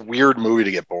this is a weird movie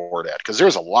to get bored at, because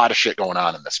there's a lot of shit going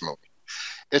on in this movie.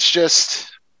 It's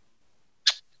just,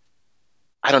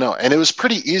 I don't know. And it was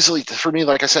pretty easily, for me,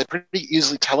 like I said, pretty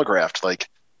easily telegraphed. Like,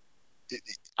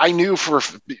 I knew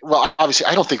obviously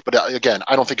I don't think, but again,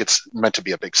 I don't think it's meant to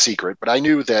be a big secret, but I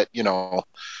knew that,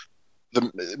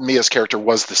 Mia's character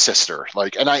was the sister.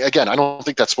 Like, and I don't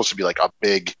think that's supposed to be like a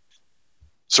big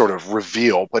sort of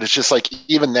reveal, but it's just like,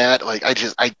 even that, like,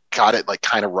 I got it like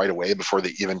kind of right away before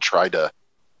they even tried to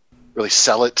really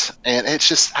sell it. And it's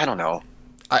just, I don't know.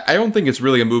 I don't think it's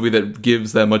really a movie that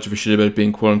gives that much of a shit about it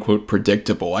being quote unquote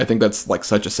predictable. I think that's like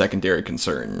such a secondary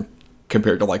concern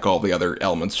compared to like all the other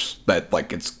elements that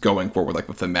like it's going for with like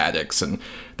the thematics and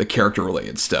the character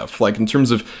related stuff. Like, in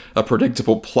terms of a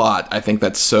predictable plot, I think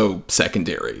that's so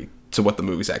secondary to what the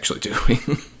movie's actually doing.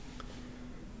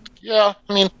 Yeah,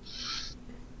 I mean,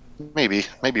 maybe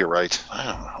you're right.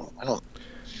 I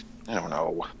don't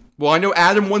know. Well, I know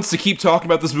Adam wants to keep talking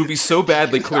about this movie so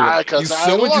badly, clearly. He's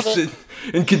so interested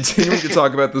in continuing to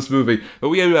talk about this movie. But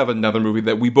we do have another movie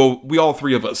that we all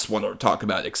three of us want to talk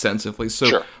about extensively. So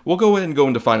sure. We'll go ahead and go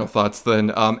into final thoughts then.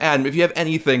 Adam, if you have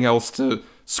anything else to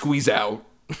squeeze out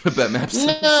about Maps.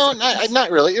 No,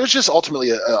 not really. It was just ultimately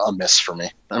a miss for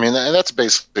me. I mean, that's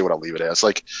basically what I'll leave it as.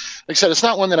 Like I said, it's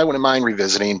not one that I wouldn't mind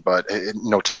revisiting, but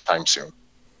no time soon.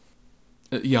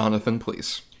 Jonathan,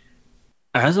 please.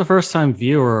 As a first-time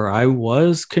viewer, I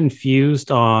was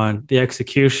confused on the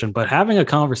execution, but having a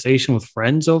conversation with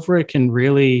friends over it can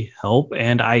really help.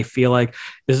 And I feel like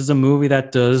this is a movie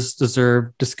that does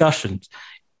deserve discussions.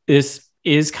 This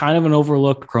is kind of an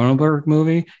overlooked Cronenberg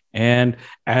movie. And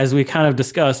as we kind of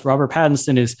discussed, Robert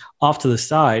Pattinson is off to the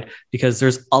side because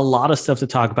there's a lot of stuff to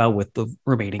talk about with the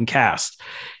remaining cast.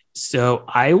 So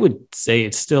I would say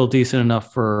it's still decent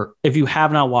enough for, if you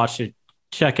have not watched it,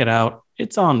 check it out.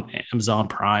 It's on Amazon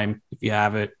Prime. If you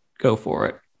have it, go for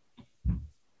it.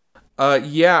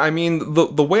 Yeah, I mean,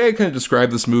 the way I kind of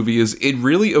describe this movie is it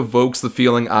really evokes the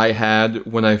feeling I had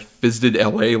when I visited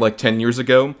LA like 10 years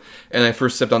ago, and I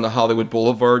first stepped onto Hollywood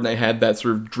Boulevard, and I had that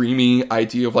sort of dreamy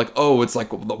idea of like, oh, it's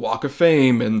like the Walk of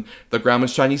Fame and the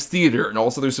Grauman's Chinese Theater, and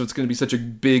also there's it's going to be such a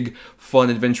big, fun,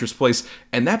 adventurous place,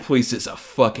 and that place is a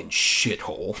fucking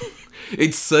shithole.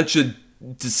 It's such a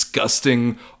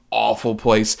disgusting, awful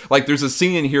place. Like, there's a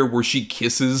scene in here where she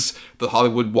kisses the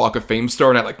Hollywood Walk of Fame star,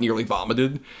 and I like nearly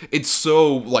vomited. It's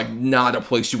so like not a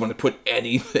place you want to put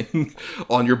anything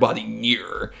on your body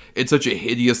near. It's such a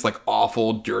hideous, like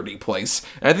awful, dirty place.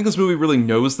 And I think this movie really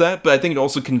knows that, but I think it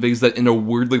also conveys that in a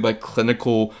weirdly like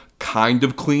clinical, kind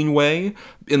of clean way,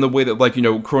 in the way that, like, you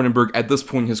know, Cronenberg at this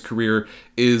point in his career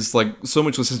is like so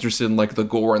much less interested in like the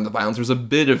gore and the violence. There's a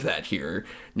bit of that here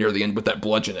near the end with that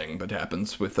bludgeoning that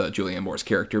happens with Julianne Moore's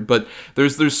character, but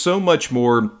there's so much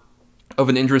more of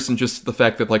an interest in just the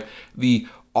fact that like the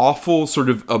awful sort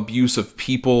of abuse of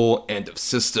people and of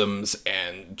systems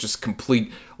and just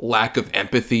complete lack of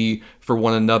empathy for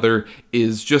one another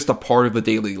is just a part of the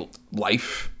daily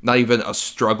life, not even a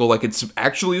struggle. Like, it's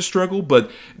actually a struggle,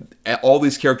 but all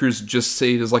these characters just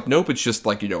say it as like, nope, it's just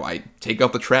like, you know, I take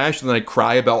out the trash and then I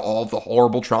cry about all of the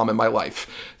horrible trauma in my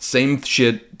life. Same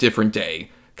shit, different day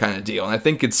kind of deal. And I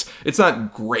think it's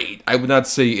not great. I would not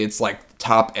say it's like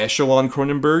top echelon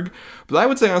Cronenberg, but I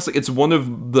would say honestly it's one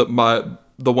of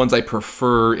the ones I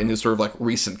prefer in his sort of like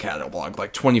recent catalog,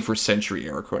 like 21st century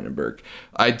era Cronenberg.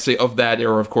 I'd say of that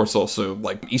era, of course, also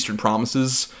like Eastern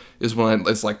Promises is one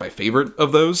is like my favorite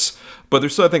of those. But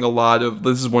there's still, I think,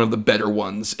 this is one of the better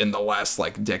ones in the last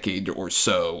like decade or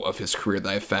so of his career that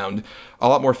I've found a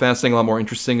lot more fascinating, a lot more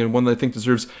interesting, and one that I think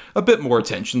deserves a bit more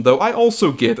attention. Though I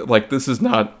also get that like this is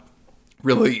not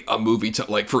really a movie to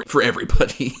like for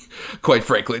everybody. Quite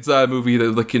frankly, it's not a movie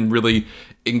that like, can really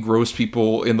engross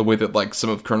people in the way that like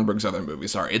some of Cronenberg's other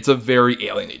movies are. It's a very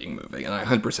alienating movie, and I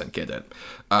 100% get it.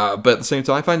 But at the same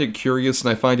time, I find it curious,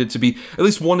 and I find it to be at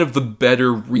least one of the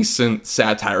better recent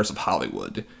satires of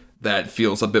Hollywood that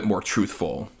feels a bit more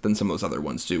truthful than some of those other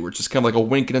ones do. Where it's just kind of like a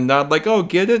wink and a nod, like, oh,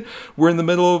 get it? We're in the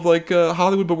middle of like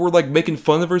Hollywood, but we're like making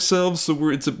fun of ourselves, so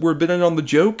we're a bit in on the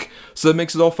joke, so that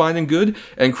makes it all fine and good.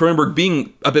 And Cronenberg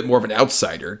being a bit more of an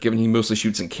outsider, given he mostly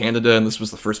shoots in Canada, and this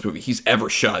was the first movie he's ever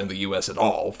shot in the U.S. at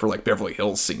all for like Beverly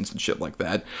Hills scenes and shit like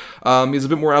that. He's a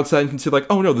bit more outside and can say like,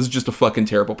 oh no, this is just a fucking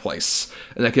terrible place,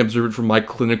 and I can observe it from my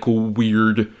clinical,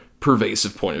 weird,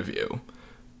 pervasive point of view,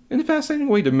 in a fascinating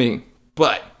way to me.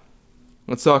 But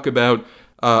let's talk about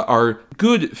our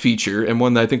good feature, and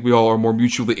one that I think we all are more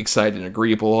mutually excited and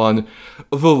agreeable on,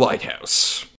 The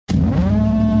Lighthouse.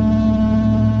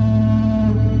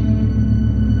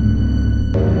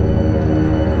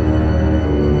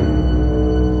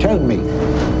 Tell me,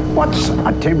 what's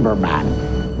a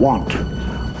timberman want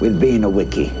with being a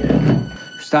wiki?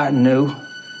 Starting new.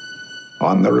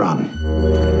 On the run.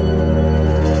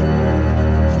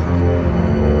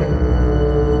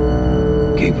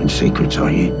 Keeping secrets,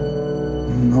 are you?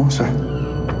 No, sir.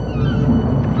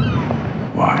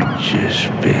 Why'd you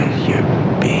spill your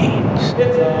beans?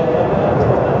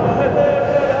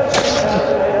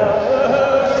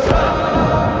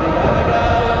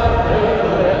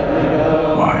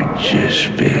 Why'd you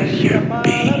spill your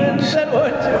beans?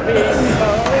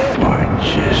 Why'd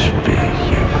you spill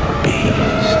your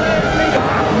beans?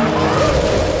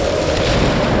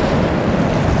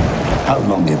 How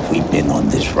long have we been on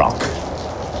this rock?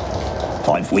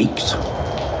 5 weeks?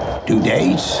 2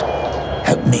 days?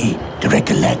 Help me to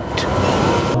recollect.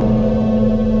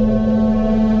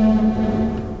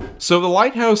 So The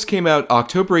Lighthouse came out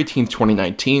October 18th,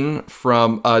 2019,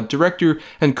 from director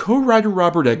and co-writer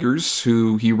Robert Eggers,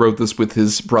 who he wrote this with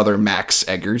his brother Max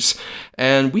Eggers.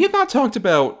 And we have not talked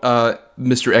about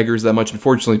Mr. Eggers that much,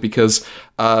 unfortunately, because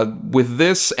with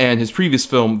this and his previous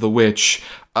film, The Witch,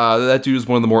 that dude is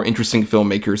one of the more interesting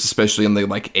filmmakers, especially in the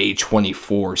like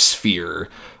A24 sphere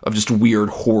of just weird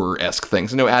horror-esque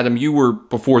things. I know, Adam, you were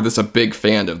before this a big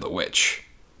fan of The Witch.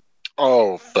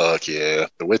 Oh, fuck yeah.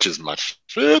 The Witch is my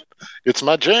shit. It's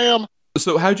my jam.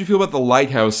 So how'd you feel about The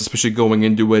Lighthouse, especially going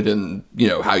into it, and, you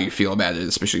know, how you feel about it,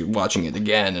 especially watching it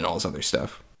again and all this other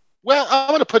stuff? Well, I'm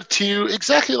going to put it to you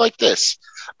exactly like this.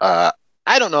 I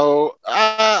don't know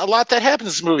a lot that happens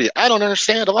in this movie. I don't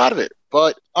understand a lot of it.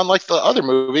 But unlike the other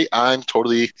movie, I'm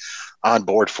totally on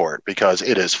board for it because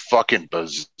it is fucking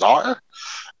bizarre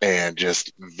and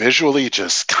just visually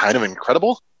just kind of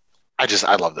incredible.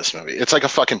 I love this movie. It's like a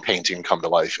fucking painting come to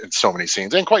life in so many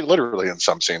scenes, and quite literally in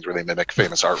some scenes where they mimic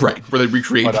famous artwork. Right, where they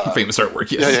recreate famous artwork,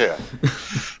 yes. Yeah.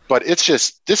 But it's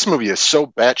just, this movie is so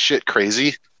batshit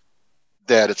crazy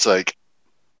that it's like,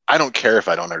 I don't care if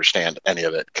I don't understand any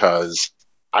of it, because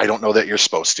I don't know that you're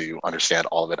supposed to understand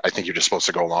all of it. I think you're just supposed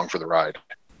to go along for the ride.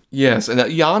 Yes, and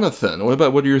Jonathan, what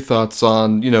are your thoughts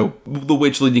on, The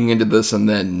Witch leading into this and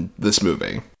then this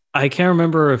movie? I can't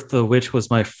remember if The Witch was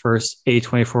my first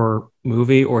A24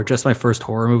 movie or just my first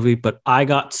horror movie, but I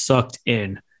got sucked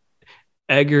in.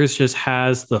 Eggers just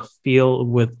has the feel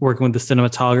with working with the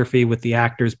cinematography, with the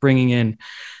actors, bringing in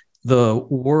the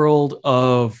world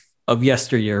of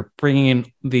yesteryear, bringing in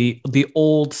the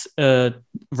old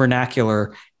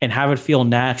vernacular and have it feel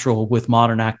natural with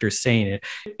modern actors saying it.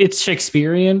 It's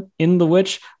Shakespearean in The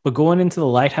Witch, but going into the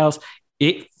Lighthouse,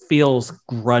 it feels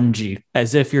grungy,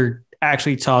 as if you're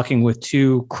actually talking with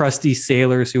two crusty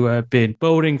sailors who have been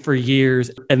boating for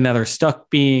years and now they're stuck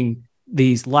being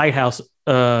these lighthouse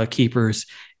keepers.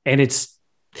 And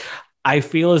I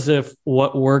feel as if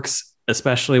what works,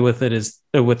 especially with it, is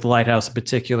with the Lighthouse in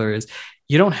particular, is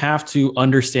you don't have to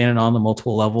understand it on the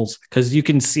multiple levels, because you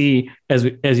can see, as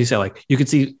you said, like you could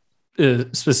see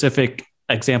specific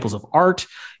examples of art.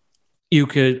 You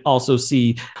could also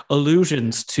see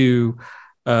allusions to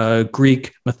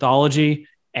Greek mythology,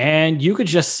 and you could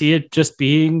just see it just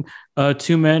being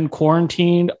two men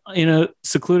quarantined in a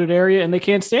secluded area and they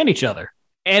can't stand each other.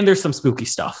 And there's some spooky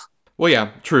stuff. Well,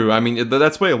 yeah, true. I mean,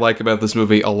 that's what I like about this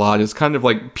movie a lot. Is kind of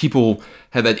like people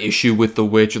had that issue with The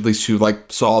Witch, at least who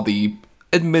like saw the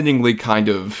admittingly kind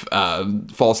of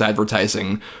false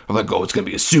advertising of like, oh, it's going to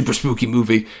be a super spooky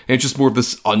movie. And it's just more of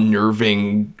this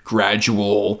unnerving,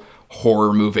 gradual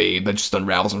horror movie that just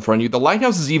unravels in front of you. The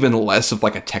Lighthouse is even less of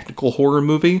like a technical horror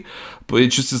movie, but it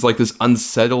just is like this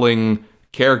unsettling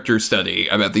character study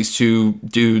about these two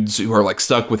dudes who are like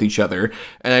stuck with each other.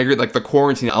 And I agree, like the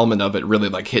quarantine element of it really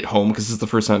like hit home, because this is the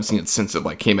first time I've seen it since it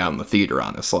like came out in the theater,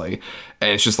 honestly.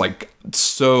 And it's just like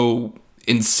so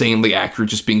insanely accurate,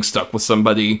 just being stuck with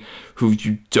somebody who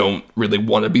you don't really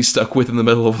want to be stuck with in the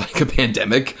middle of like a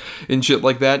pandemic and shit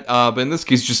like that. But in this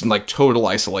case, just in like total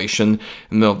isolation in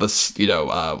the middle of this,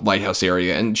 lighthouse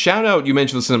area. And shout out, you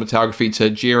mentioned the cinematography, to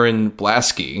Jaron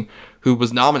Blasky, who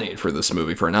was nominated for this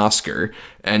movie for an Oscar,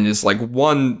 and is like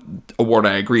one award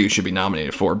I agree should be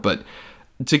nominated for. But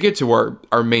to get to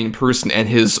our main person and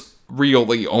his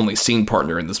really only scene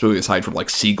partner in this movie, aside from like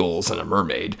seagulls and a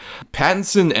mermaid,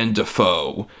 Pattinson and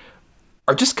Dafoe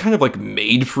are just kind of like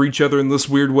made for each other in this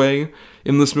weird way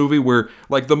in this movie, where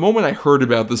like the moment I heard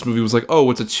about this movie was like, oh,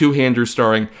 it's a two-hander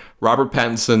starring Robert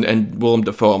Pattinson and Willem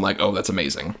Dafoe. I'm like, oh, that's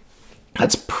amazing.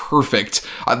 That's perfect.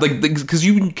 Because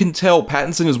you can tell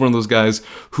Pattinson is one of those guys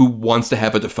who wants to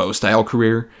have a Dafoe-style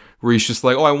career, where he's just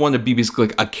like, oh, I want to be basically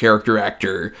like a character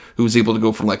actor who's able to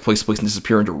go from like place to place and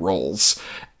disappear into roles.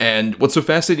 And what's so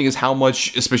fascinating is how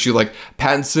much, especially like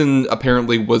Pattinson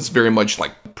apparently was very much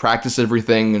like practiced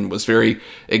everything and was very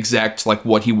exact like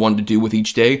what he wanted to do with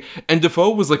each day. And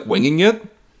Dafoe was like winging it.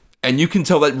 And you can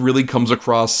tell that really comes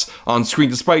across on screen,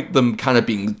 despite them kind of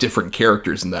being different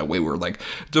characters in that way, where like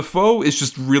Dafoe is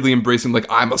just really embracing like,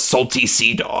 I'm a salty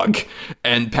sea dog,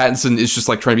 and Pattinson is just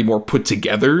like trying to be more put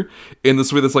together in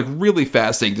this way that's like really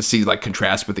fascinating to see like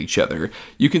contrast with each other.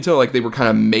 You can tell like they were kind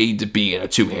of made to be in a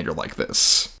two-hander like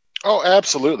this. Oh,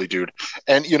 absolutely, dude.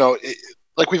 And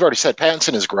like we've already said,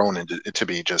 Pattinson has grown to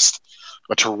be just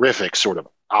a terrific sort of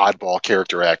oddball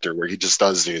character actor, where he just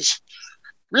does these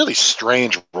really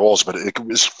strange roles, but it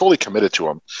was fully committed to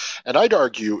him. And I'd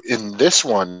argue in this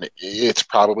one, it's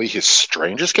probably his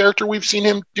strangest character we've seen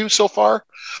him do so far.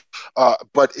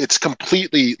 But it's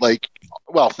completely like,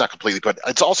 well, not completely, but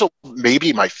it's also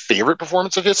maybe my favorite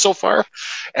performance of his so far.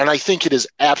 And I think it is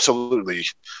absolutely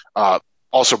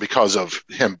also because of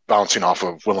him bouncing off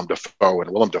of Willem Dafoe,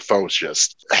 and Willem Dafoe's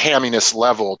just hamminess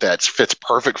level that fits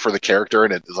perfect for the character,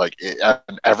 and it's like at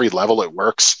every level it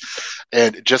works.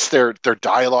 And just their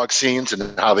dialogue scenes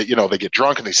and how they get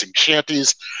drunk and they sing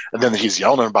shanties, and then he's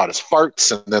yelling about his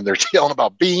farts, and then they're yelling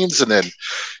about beans, and then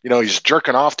he's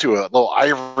jerking off to a little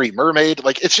ivory mermaid.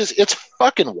 Like it's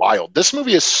fucking wild. This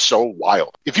movie is so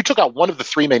wild. If you took out one of the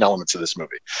three main elements of this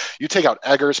movie, you take out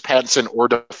Eggers, Pattinson, or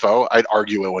Dafoe, I'd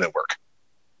argue it wouldn't work.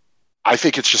 I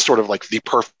think it's just sort of like the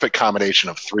perfect combination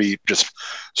of three just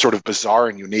sort of bizarre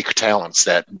and unique talents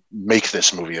that make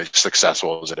this movie as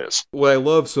successful as it is. What I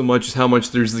love so much is how much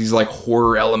there's these like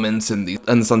horror elements and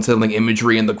this unsettling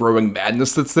imagery and the growing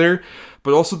madness that's there,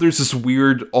 but also there's this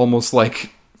weird, almost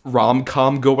like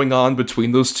rom-com going on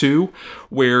between those two,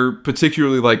 where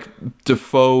particularly like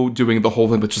Dafoe doing the whole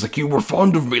thing, but just like, you were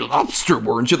fond of me, lobster,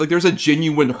 weren't you? Like there's a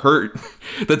genuine hurt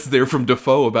that's there from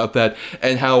Dafoe about that,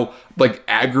 and how like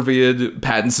aggravated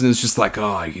Pattinson is just like,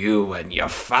 oh, you and your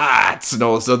farts and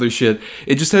all this other shit.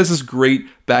 It just has this great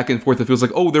back and forth that feels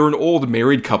like, oh, they're an old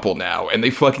married couple now and they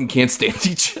fucking can't stand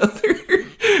each other.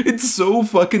 It's so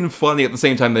fucking funny at the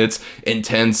same time that it's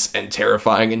intense and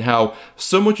terrifying, and how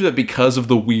so much of that because of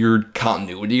the weird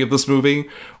continuity of this movie,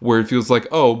 where it feels like,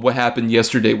 oh, what happened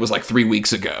yesterday was like 3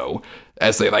 weeks ago,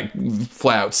 as they like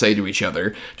flat out say to each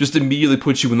other, just immediately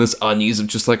puts you in this unease of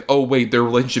just like, oh wait, their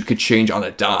relationship could change on a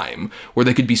dime, where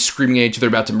they could be screaming at each other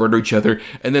about to murder each other,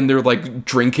 and then they're like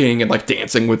drinking and like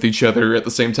dancing with each other at the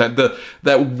same time.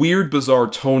 That weird, bizarre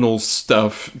tonal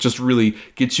stuff just really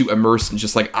gets you immersed in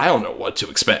just like, I don't know what to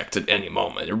expect at any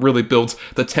moment. It really builds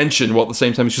the tension, while at the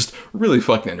same time it's just really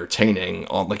fucking entertaining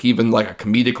on like even like a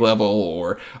comedic level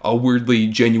or a weirdly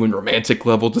genuine romantic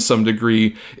level to some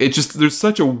degree. It just, there's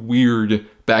such a weird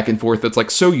back and forth that's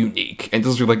like so unique and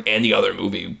doesn't feel like any other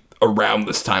movie around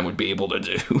this time would be able to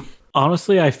do.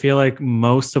 Honestly, I feel like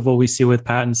most of what we see with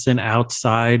Pattinson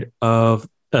outside of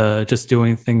just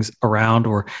doing things around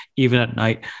or even at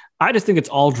night, I just think it's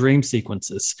all dream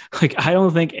sequences. Like, I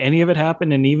don't think any of it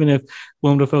happened. And even if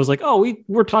Willem Dafoe was like, oh, we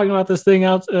were talking about this thing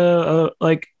out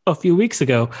like a few weeks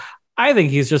ago, I think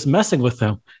he's just messing with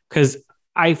them, because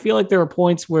I feel like there are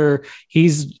points where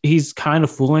he's kind of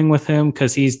fooling with him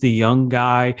because he's the young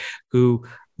guy who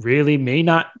really may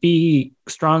not be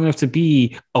strong enough to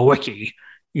be a wiki,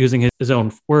 using his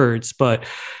own words, but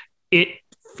it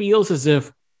feels as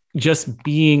if just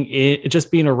being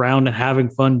around and having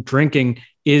fun drinking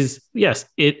is, yes,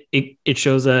 it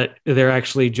shows that they're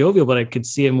actually jovial, but I could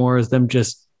see it more as them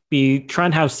just be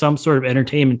trying to have some sort of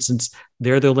entertainment, since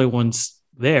they're the only ones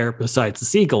there besides the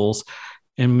seagulls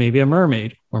and maybe a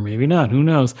mermaid, or maybe not, who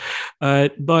knows.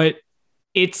 But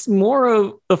it's more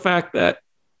of the fact that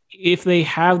if they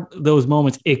have those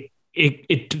moments, it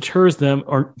deters them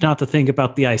or not to think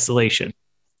about the isolation,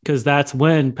 because that's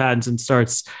when Pattinson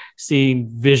starts seeing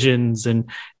visions and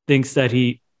thinks that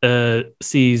he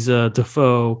sees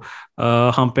Defoe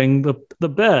humping the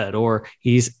bed, or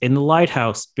he's in the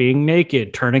lighthouse being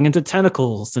naked, turning into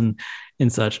tentacles and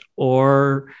such,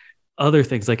 or other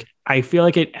things. Like, I feel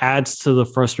like it adds to the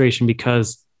frustration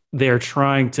because they're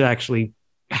trying to actually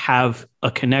have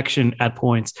a connection at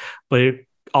points, but it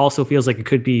also feels like it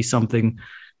could be something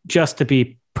just to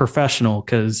be professional,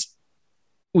 because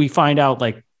we find out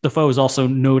like Defoe is also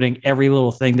noting every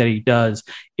little thing that he does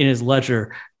in his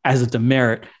ledger as a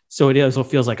demerit. So it also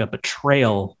feels like a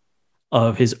betrayal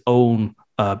of his own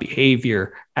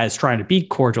behavior as trying to be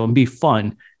cordial and be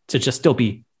fun to just still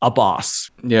be a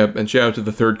boss. Yeah, and shout out to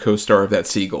the third co-star of that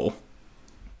seagull.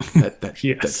 That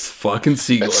Yes. that fucking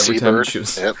seagull That every time it seabird.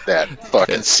 shoots. Yep, that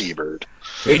fucking seabird.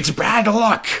 It's bad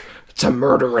luck to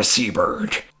murder a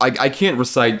seabird. I can't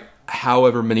recite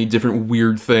however many different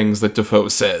weird things that Defoe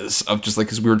says of just like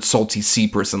his weird salty sea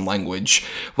person language.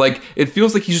 Like, it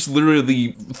feels like he's just literally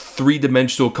the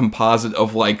three-dimensional composite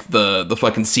of like the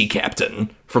fucking sea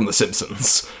captain from The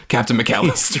Simpsons, Captain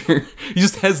McAllister. He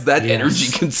just has that energy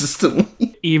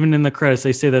consistently. Even in the credits,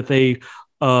 they say that they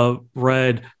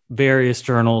read various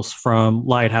journals from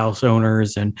Lighthouse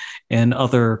owners and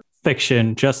other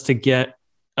fiction just to get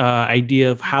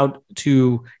idea of how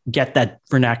to get that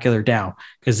vernacular down,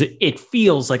 because it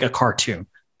feels like a cartoon,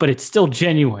 but it's still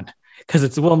genuine because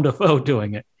it's Willem Dafoe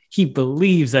doing it. He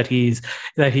believes that he's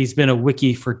been a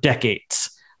wiki for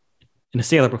decades and a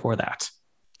sailor before that.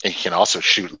 And he can also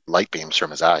shoot light beams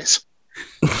from his eyes,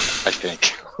 I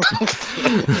think.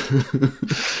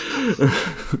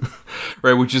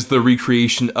 Right, which is the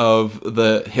recreation of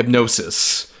the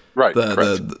hypnosis. Right,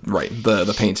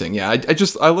 the painting. Yeah,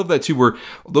 I love that too, where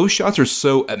those shots are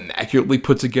so immaculately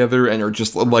put together and are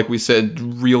just, like we said,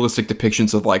 realistic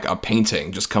depictions of like a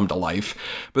painting just come to life.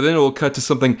 But then it will cut to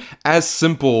something as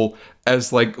simple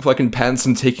as like fucking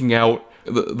Pattinson taking out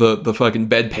the fucking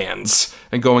bedpans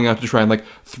and going out to try and like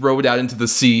throw it out into the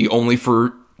sea, only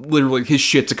for literally his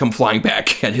shit to come flying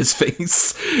back at his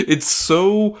face. It's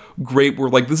so great. Where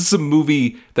like, this is a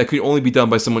movie that could only be done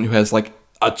by someone who has like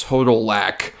a total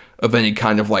lack of any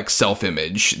kind of like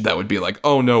self-image that would be like,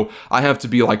 oh no, I have to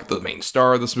be like the main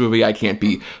star of this movie. I can't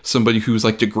be somebody who's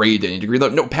like degraded to any degree.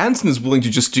 No, Pattinson is willing to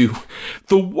just do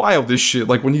the wildest shit.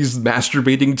 Like when he's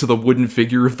masturbating to the wooden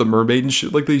figure of the mermaid and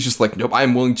shit like that, he's just like, nope,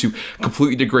 I'm willing to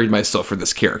completely degrade myself for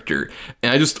this character.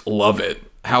 And I just love it,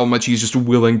 how much he's just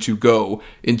willing to go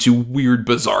into weird,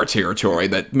 bizarre territory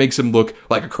that makes him look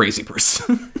like a crazy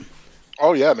person.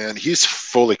 Oh yeah, man, he's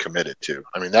fully committed too.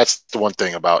 I mean, that's the one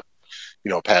thing about,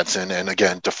 Pattinson and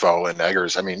again Defoe and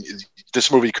Eggers. I mean,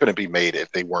 this movie couldn't be made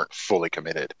if they weren't fully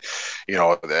committed,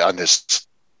 on this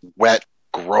wet,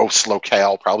 gross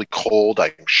locale, probably cold,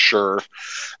 I'm sure,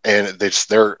 and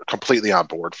they're completely on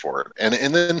board for it.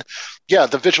 And then yeah,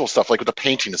 the visual stuff, like with the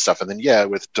painting and stuff, and then yeah,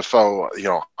 with Defoe,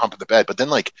 humping the bed, but then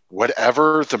like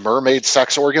whatever the mermaid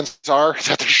sex organs are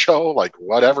that they show, like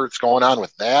whatever's going on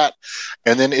with that,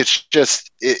 and then it's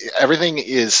just everything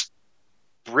is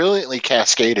brilliantly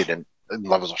cascaded in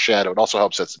levels of shadow. It also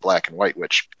helps that it's black and white,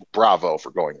 which bravo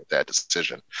for going with that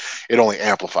decision. It only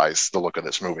amplifies the look of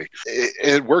this movie.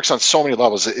 It works on so many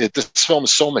levels. This film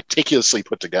is so meticulously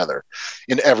put together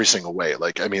in every single way.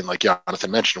 Like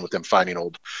Jonathan mentioned, with them finding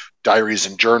old diaries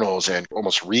and journals and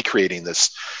almost recreating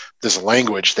this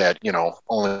language that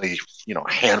only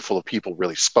a handful of people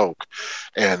really spoke,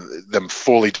 and them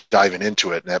fully diving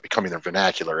into it and that becoming their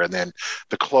vernacular. And then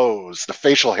the clothes, the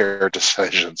facial hair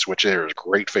decisions, which there's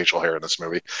great facial hair in this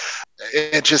movie.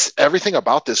 And just everything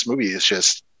about this movie is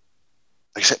just,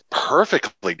 like I said,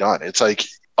 perfectly done. It's like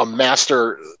a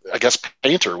master, I guess,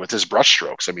 painter with his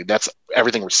brushstrokes. I mean, that's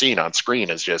everything we're seeing on screen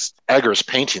is just Eggers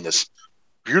painting this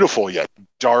beautiful yet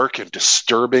dark and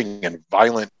disturbing and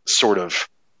violent sort of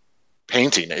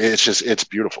painting. It's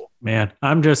beautiful. Man,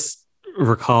 I'm just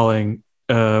recalling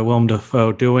Willem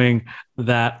Dafoe doing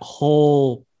that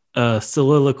whole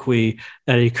soliloquy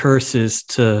that he curses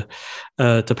to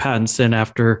Pattinson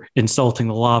after insulting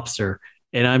the lobster,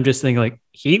 and I'm just thinking, like,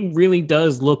 he really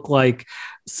does look like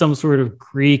some sort of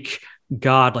Greek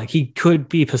god. Like, he could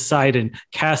be Poseidon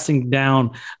casting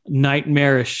down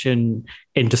nightmarish and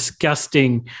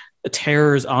disgusting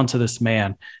terrors onto this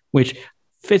man, which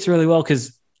fits really well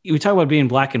because we talk about being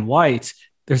black and white.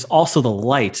 There's also the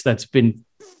light that's been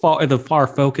the far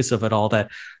focus of it all that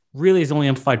really is only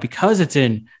amplified because it's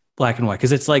in black and white,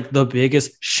 because it's like the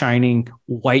biggest shining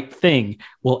white thing.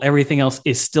 Well, everything else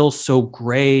is still so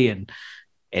gray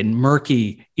and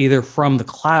murky, either from the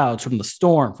clouds, from the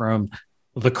storm, from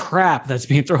the crap that's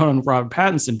being thrown on Robert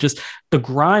Pattinson, just the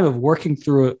grime of working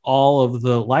through all of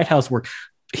the Lighthouse work.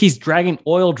 He's dragging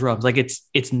oil drums. Like,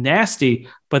 it's nasty,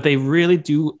 but they really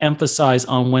do emphasize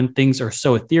on when things are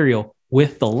so ethereal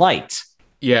with the light.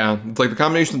 Yeah, it's like the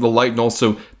combination of the light and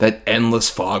also that endless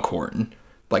foghorn.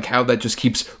 Like how that just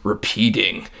keeps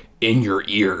repeating in your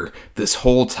ear this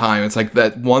whole time. It's like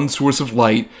that one source of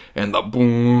light and the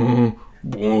boom,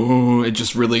 boom. It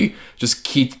just really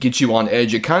gets you on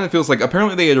edge. It kind of feels like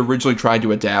apparently they had originally tried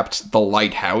to adapt The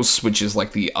Lighthouse, which is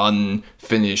like the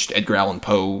unfinished Edgar Allan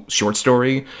Poe short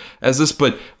story, as this.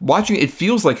 But watching it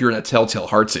feels like you're in a Telltale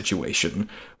Heart situation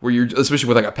where you're, especially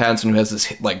with like a Pattinson who has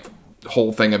this like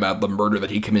whole thing about the murder that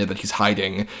he committed that he's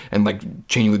hiding and like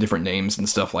changing the different names and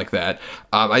stuff like that.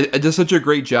 I did such a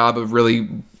great job of really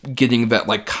getting that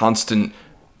like constant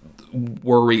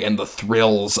worry and the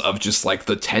thrills of just like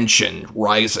the tension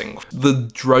rising, the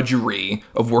drudgery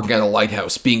of working at a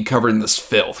lighthouse, being covered in this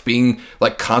filth, being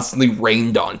like constantly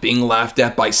rained on, being laughed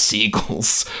at by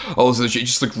seagulls. All this shit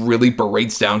just like really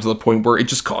berates down to the point where it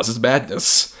just causes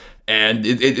madness. And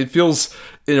it feels,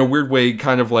 in a weird way,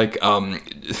 kind of like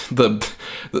the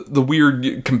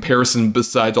weird comparison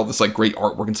besides all this like great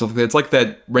artwork and stuff like that. It's like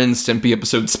that Ren and Stimpy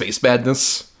episode Space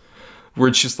Madness, where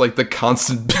it's just like the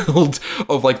constant build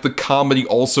of like the comedy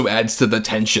also adds to the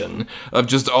tension of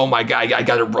just, oh my god, I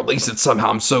gotta release it somehow,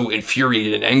 I'm so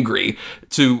infuriated and angry,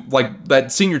 to like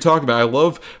that scene you're talking about. I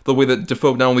love the way that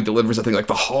Defoe not only delivers, I think, like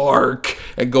the hark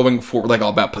and going forward like all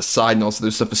about Poseidon and all this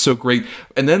other stuff is so great,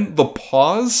 and then the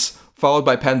pause followed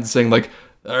by Pattinson saying like,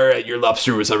 alright, your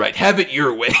lobster was alright, have it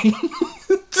your way.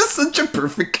 Just such a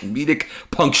perfect comedic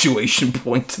punctuation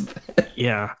point to that.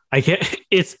 Yeah, I can't.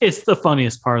 It's the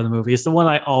funniest part of the movie. It's the one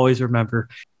I always remember.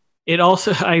 It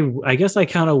also, I guess I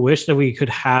kind of wish that we could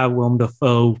have Willem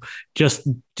Dafoe just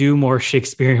do more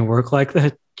Shakespearean work like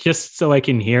that, just so I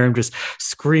can hear him just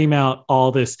scream out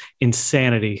all this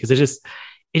insanity, because it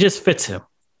just fits him.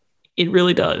 It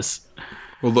really does.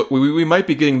 Well, look, we might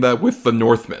be getting that with The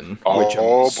Northman, which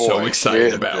I'm so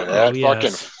excited about. That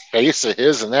fucking face of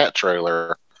his in that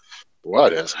trailer.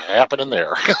 What is happening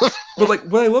there? But like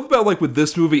what I love about like with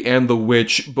this movie and The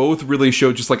Witch, both really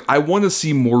show just like I want to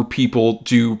see more people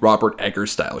do Robert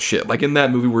Eggers style shit. Like in that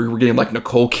movie where we're getting like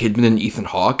Nicole Kidman and Ethan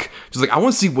Hawke, just like I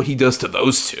want to see what he does to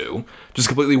those two. Just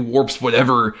completely warps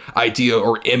whatever idea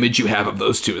or image you have of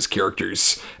those two as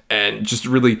characters, and just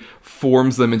really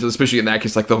forms them into, especially in that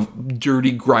case, like the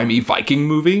dirty, grimy Viking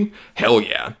movie. Hell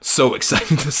yeah. So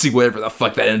excited to see whatever the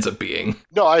fuck that ends up being.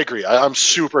 No, I agree. I'm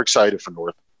super excited for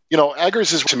North. You know,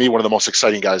 Eggers is, to me, one of the most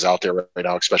exciting guys out there right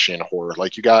now, especially in horror.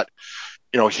 Like, you got,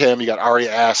 him, you got Ari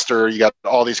Aster, you got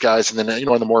all these guys, and then,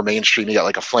 in the more mainstream, you got,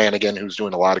 like, a Flanagan who's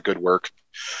doing a lot of good work.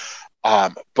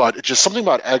 But just something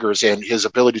about Eggers and his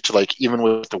ability to, like, even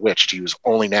with The Witch, to use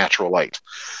only natural light.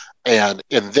 And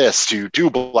in this, to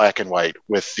do black and white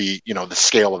with the, the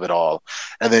scale of it all.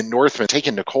 And then Northman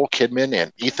taking Nicole Kidman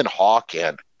and Ethan Hawke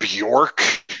and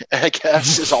Bjork, I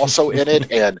guess, is also in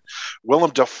it, and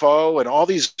Willem Dafoe, and all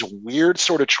these weird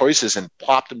sort of choices, and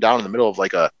plopped them down in the middle of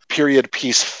like a period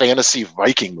piece fantasy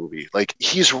Viking movie. Like,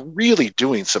 he's really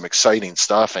doing some exciting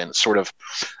stuff, and sort of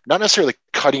not necessarily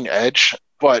cutting edge,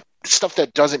 but stuff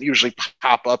that doesn't usually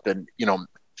pop up in,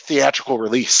 theatrical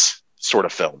release sort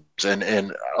of films, and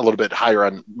a little bit higher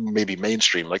on maybe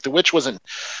mainstream. Like The Witch wasn't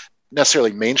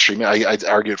necessarily mainstream. I'd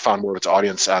argue it found more of its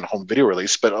audience on home video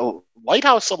release, but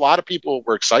Lighthouse, a lot of people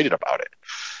were excited about it.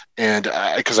 And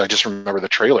because I just remember the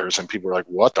trailers, and people were like,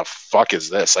 what the fuck is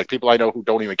this? Like, people I know who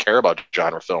don't even care about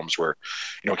genre films were,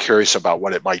 curious about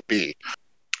what it might be.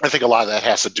 I think a lot of that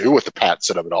has to do with the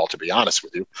Pattinson of it all, to be honest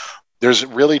with you. There's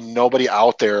really nobody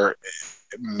out there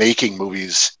making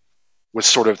movies with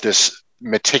sort of this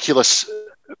meticulous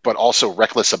but also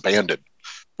reckless abandon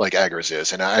like Eggers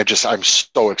is, and I'm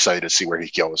so excited to see where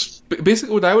he goes.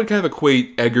 Basically, what I would kind of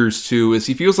equate Eggers to is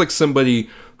he feels like somebody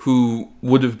who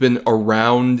would have been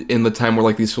around in the time where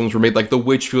like these films were made. Like The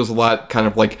Witch feels a lot kind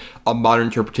of like a modern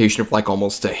interpretation of like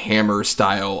almost a Hammer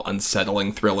style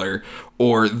unsettling thriller,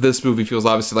 or this movie feels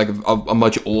obviously like a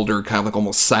much older kind of like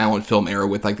almost silent film era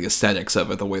with like the aesthetics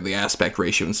of it, the way the aspect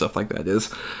ratio and stuff like that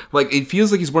is. Like, it feels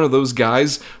like he's one of those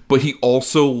guys, but he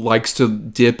also likes to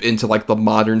dip into like the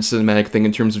modern cinematic thing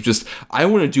in terms of just, I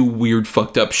want to do weird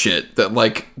fucked up shit that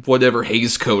like whatever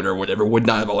Hays Code or whatever would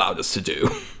not have allowed us to do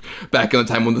back in the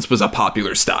time when this was a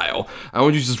popular style. I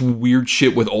want to do just weird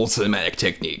shit with old cinematic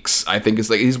techniques. I think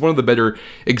it's like, he's one of the better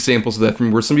examples of that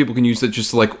from where some people can use it just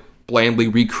to like blandly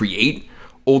recreate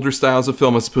older styles of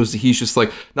film, as opposed to he's just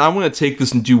like, now I want to take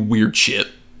this and do weird shit.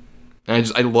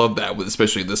 And I love that with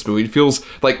especially this movie. It feels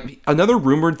like another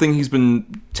rumored thing he's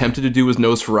been tempted to do is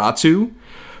Nosferatu,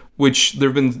 which there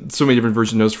have been so many different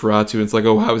versions of Nosferatu, and it's like,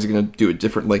 oh, how is he going to do it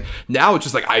differently? Now it's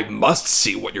just like, I must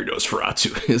see what your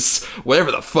Nosferatu is,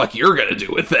 whatever the fuck you're going to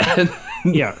do with that.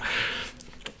 Yeah.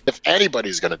 If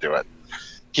anybody's going to do it,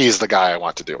 he's the guy I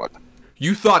want to do it.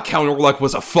 You thought Count Orlok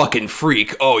was a fucking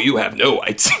freak. Oh, you have no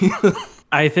idea.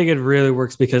 I think it really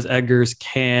works because Eggers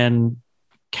can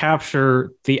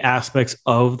capture the aspects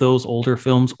of those older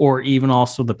films, or even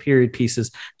also the period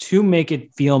pieces, to make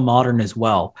it feel modern as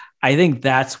well. I think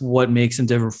that's what makes him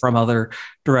different from other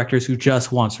directors who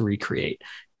just want to recreate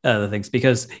the things,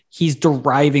 because he's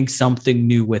deriving something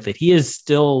new with it. He is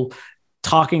still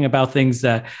talking about things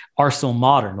that are still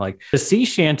modern. Like the sea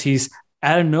shanties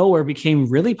out of nowhere became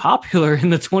really popular in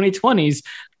the 2020s.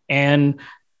 And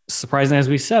surprising as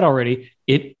we said already,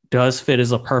 it does fit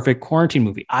as a perfect quarantine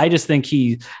movie. I just think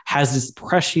he has this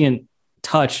prescient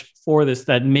touch for this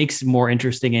that makes it more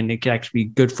interesting, and it can actually be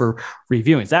good for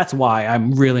reviewings. That's why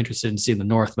I'm really interested in seeing The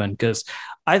Northman, because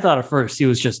I thought at first he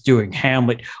was just doing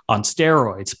Hamlet on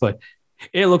steroids, but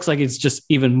it looks like it's just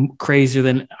even crazier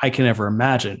than I can ever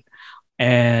imagine.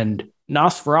 And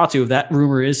Nosferatu, if that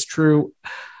rumor is true,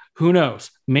 who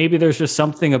knows? Maybe there's just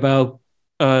something about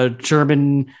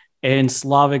German and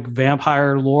Slavic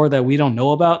vampire lore that we don't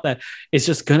know about that it's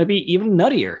just going to be even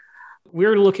nuttier.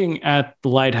 We're looking at The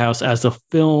Lighthouse as a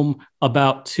film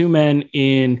about two men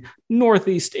in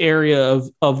northeast area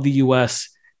of the U.S.,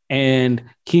 and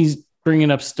he's bringing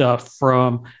up stuff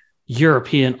from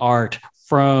European art,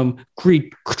 from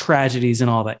Greek tragedies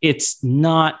and all that. It's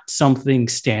not something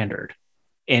standard,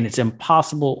 and it's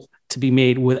impossible to be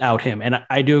made without him. And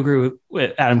I do agree with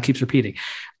what Adam keeps repeating.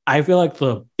 I feel like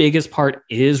the biggest part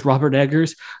is Robert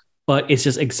Eggers, but it's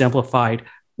just exemplified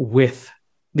with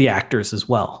the actors as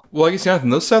well. Well, I guess, Jonathan,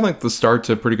 those sound like the start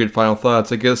to pretty good final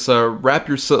thoughts. I guess wrap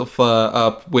yourself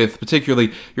up with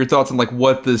particularly your thoughts on like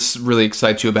what this really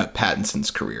excites you about Pattinson's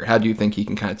career. How do you think he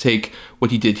can kind of take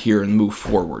what he did here and move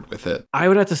forward with it? I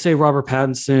would have to say Robert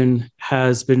Pattinson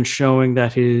has been showing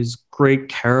that his great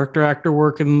character actor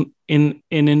work in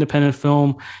independent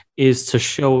film is to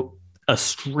show a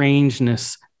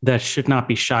strangeness that should not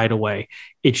be shied away.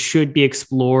 It should be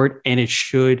explored, and it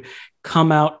should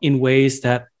come out in ways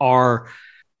that are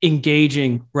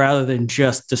engaging rather than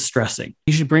just distressing.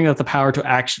 You should bring out the power to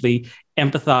actually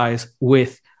empathize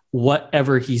with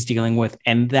whatever he's dealing with.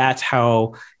 And that's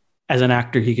how, as an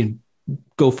actor, he can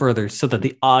go further so that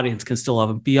the audience can still love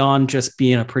him beyond just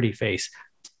being a pretty face,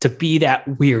 to be that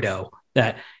weirdo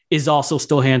that is also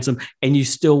still handsome, and you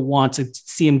still want to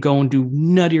see him go and do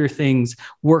nuttier things,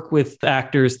 work with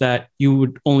actors that you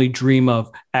would only dream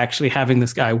of actually having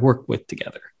this guy work with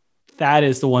together. That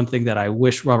is the one thing that I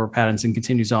wish Robert Pattinson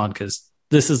continues on, because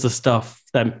this is the stuff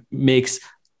that makes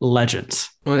legends.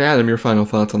 Well, Adam, your final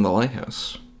thoughts on The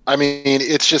Lighthouse? I mean,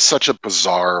 it's just such a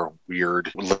bizarre, weird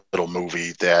little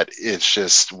movie that it's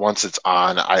just once it's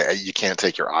on, you can't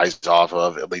take your eyes off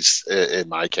of. At least in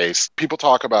my case, people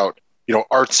talk about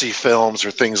artsy films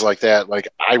or things like that. Like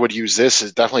I would use this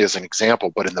as definitely as an example,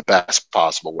 but in the best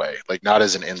possible way. Like not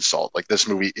as an insult. Like this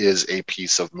movie is a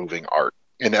piece of moving art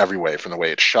in every way, from the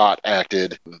way it's shot,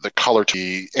 acted, the color,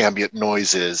 the ambient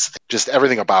noises, just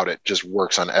everything about it just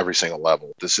works on every single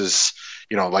level. This is,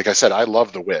 like I said, I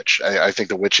love The Witch. I think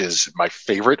The Witch is my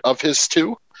favorite of his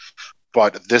too,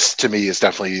 but this to me is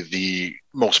definitely the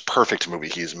most perfect movie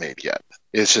he's made yet.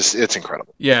 It's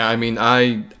incredible. Yeah, I mean,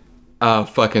 I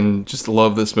fucking just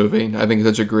love this movie. I think it's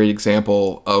such a great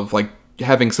example of like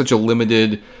having such a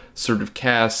limited sort of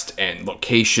cast and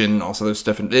location, also there's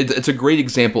stuff. It's a great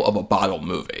example of a bottle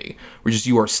movie where just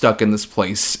you are stuck in this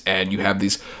place and you have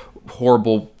these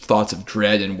horrible thoughts of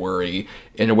dread and worry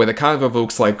in a way that kind of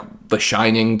evokes like The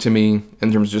Shining to me,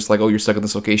 in terms of just like, oh, you're stuck in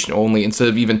this location only, instead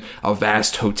of even a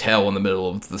vast hotel in the middle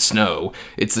of the snow.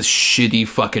 It's this shitty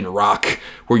fucking rock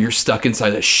where you're stuck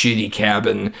inside a shitty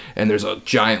cabin and there's a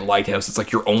giant lighthouse. It's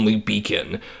like your only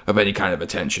beacon of any kind of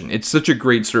attention. It's such a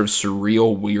great sort of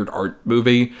surreal, weird art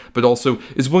movie, but also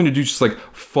is willing to do just like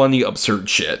funny, absurd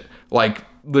shit. Like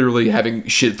literally having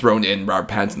shit thrown in Robert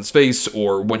Pattinson's face,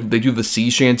 or when they do the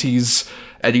sea shanties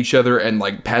at each other and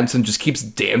like Pattinson just keeps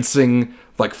dancing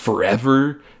like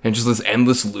forever, and just this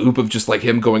endless loop of just like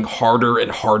him going harder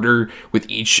and harder with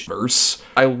each verse.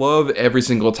 I love every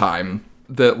single time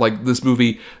that like this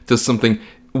movie does something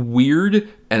weird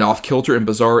and off kilter and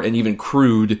bizarre and even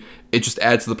crude. It just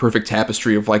adds to the perfect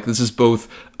tapestry of like, this is both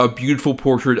a beautiful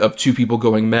portrait of two people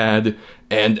going mad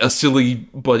and a silly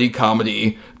buddy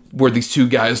comedy where these two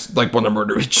guys like want to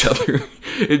murder each other.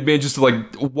 It manages to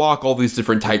like walk all these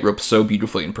different tightropes so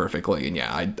beautifully and perfectly, and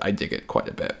yeah, I dig it quite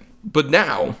a bit. But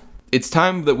now it's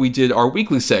time that we did our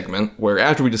weekly segment where,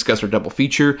 after we discuss our double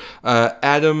feature,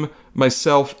 Adam,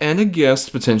 myself, and a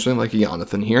guest, potentially like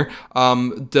Jonathan here,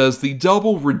 does the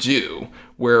double redo,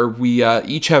 where we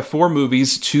each have 4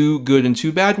 movies, 2 good and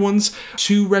 2 bad ones,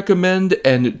 2 recommend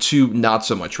and 2 not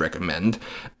so much recommend.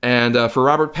 And for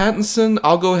Robert Pattinson,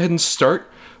 I'll go ahead and start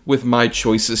with my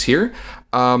choices here.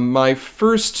 My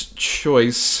first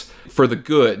choice for the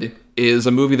good is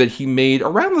a movie that he made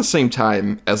around the same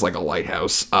time as like a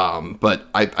Lighthouse, but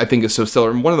I think is so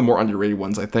stellar, and one of the more underrated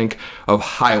ones, I think, of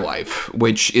High Life,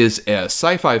 which is a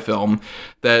sci-fi film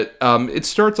that it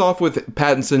starts off with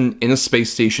Pattinson in a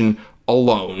space station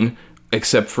alone,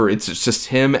 except for it's just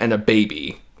him and a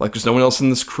baby. Like, there's no one else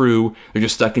in this crew. They're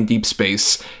just stuck in deep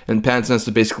space. And Pattinson has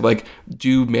to basically, like,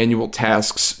 do manual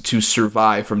tasks to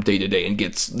survive from day to day and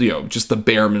gets, just the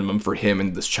bare minimum for him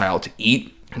and this child to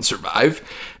eat and survive.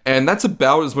 And that's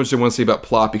about as much as I want to say about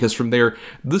plot, because from there,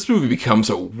 this movie becomes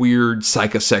a weird,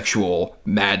 psychosexual,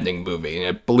 maddening movie.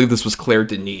 And I believe this was Claire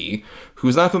Denis,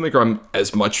 who's not a filmmaker I'm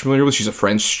as much familiar with. She's a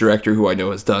French director who I know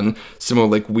has done similar,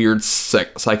 like, weird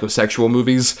psychosexual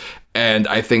movies. And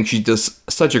I think she does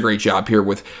such a great job here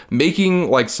with making,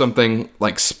 like, something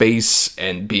like space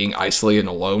and being isolated and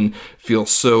alone feel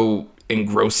so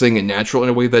engrossing and natural in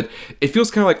a way that it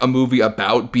feels kind of like a movie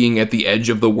about being at the edge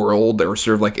of the world, or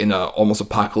sort of like in a almost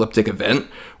apocalyptic event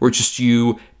where it's just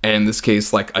you, and in this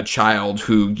case, like a child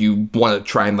who you want to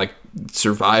try and like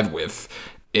survive with.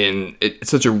 In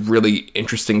it's such a really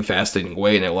interesting, fascinating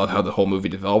way, and I love how the whole movie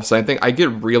develops. And I think I get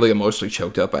really emotionally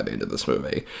choked up by the end of this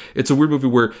movie. It's a weird movie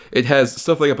where it has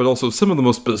stuff like that, but also some of the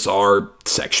most bizarre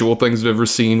sexual things I've ever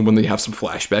seen, when they have some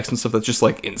flashbacks and stuff that's just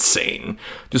like insane.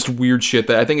 Just weird shit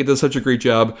that I think it does such a great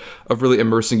job of really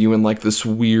immersing you in like this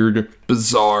weird,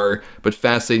 bizarre, but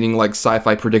fascinating like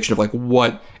sci-fi prediction of like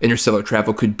what interstellar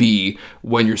travel could be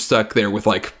when you're stuck there with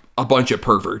like a bunch of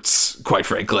perverts, quite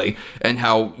frankly, and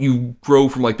how you grow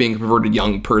from like being a perverted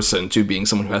young person to being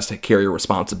someone who has to carry a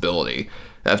responsibility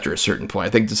after a certain point. I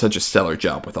think it does such a stellar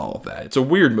job with all of that. It's a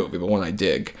weird movie, but one I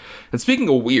dig. And speaking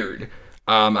of weird,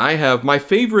 I have my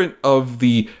favorite of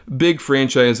the big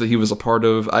franchise that he was a part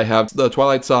of. I have the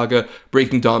Twilight Saga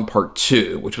Breaking Dawn Part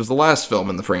 2, which was the last film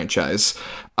in the franchise,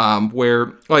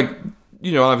 where, like,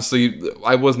 obviously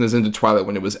I wasn't as into Twilight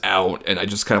when it was out, and I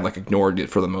just kind of like ignored it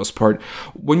for the most part.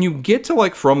 When you get to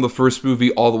like from the first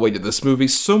movie all the way to this movie,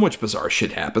 so much bizarre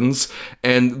shit happens,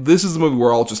 and this is the movie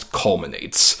where it all just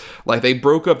culminates. Like, they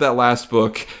broke up that last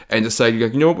book and decided,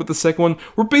 like, you know what, with the second one,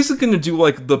 we're basically going to do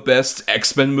like the best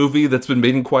X-Men movie that's been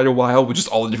made in quite a while, with just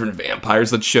all the different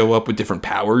vampires that show up with different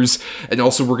powers, and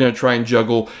also we're going to try and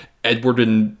juggle Edward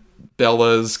and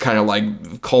Bella's kind of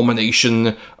like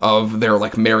culmination of their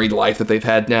like married life that they've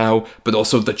had now, but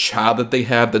also the child that they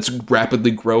have that's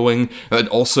rapidly growing, and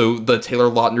also the Taylor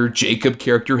Lautner Jacob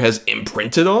character has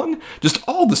imprinted on. Just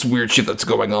all this weird shit that's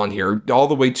going on here, all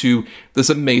the way to this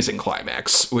amazing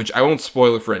climax, which I won't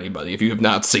spoil it for anybody if you have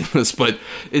not seen this, but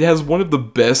it has one of the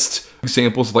best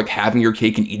examples of like having your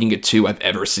cake and eating it too I've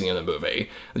ever seen in a movie.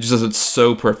 It just does it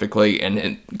so perfectly, and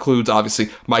it includes obviously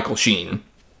Michael Sheen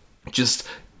just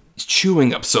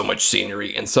chewing up so much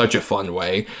scenery in such a fun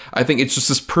way. I think it's just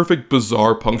this perfect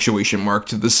bizarre punctuation mark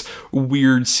to this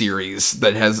weird series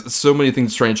that has so many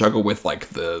things trying to juggle with, like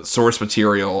the source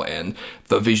material and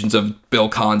the visions of Bill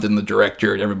Condon, the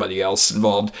director, and everybody else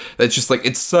involved. That's just like,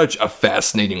 it's such a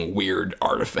fascinating, weird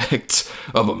artifact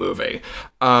of a movie.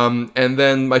 And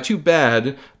then my two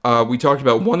bad, we talked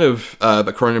about one of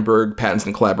the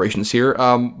Cronenberg-Pattinson collaborations here.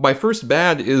 My first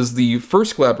bad is the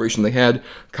first collaboration they had,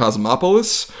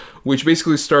 Cosmopolis, which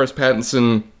basically stars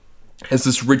Pattinson as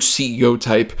this rich CEO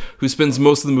type who spends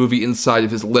most of the movie inside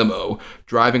of his limo,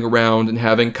 driving around and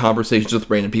having conversations with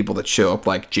random people that show up,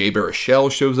 like Jay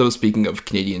Baruchel shows up, speaking of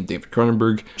Canadian David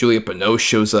Cronenberg, Juliette Binoche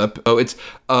shows up. Oh, it's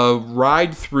a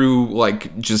ride through,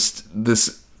 like, just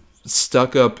this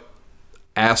stuck-up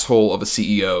asshole of a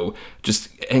CEO just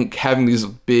having these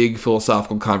big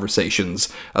philosophical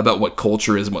conversations about what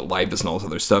culture is and what life is and all this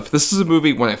other stuff. This is a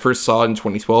movie, when I first saw it in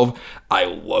 2012, I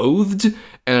loathed,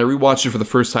 and I rewatched it for the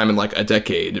first time in like a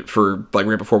decade, for like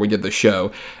right before we did the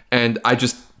show, and I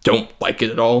just don't like it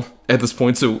at all at this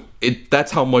point. So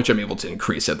that's how much I'm able to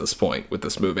increase at this point with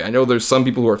this movie. I know there's some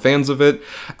people who are fans of it.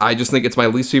 I just think it's my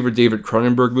least favorite David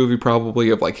Cronenberg movie, probably,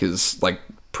 of like his like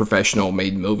professional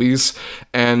made movies.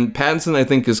 And Pattinson, I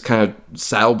think, is kind of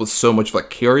saddled with so much like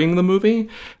carrying the movie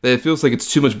that it feels like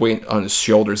it's too much weight on his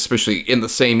shoulders, especially in the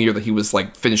same year that he was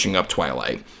like finishing up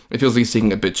Twilight. It feels like he's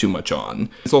taking a bit too much on.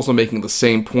 It's also making the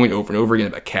same point over and over again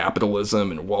about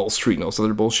capitalism and Wall Street and all this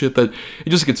other bullshit that it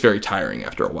just gets very tiring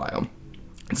after a while.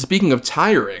 And speaking of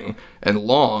tiring and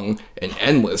long and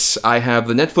endless, I have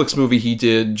the Netflix movie he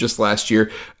did just last year,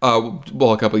 a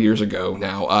couple of years ago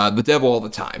now, The Devil All the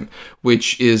Time,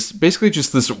 which is basically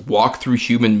just this walk through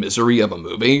human misery of a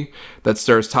movie that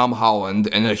stars Tom Holland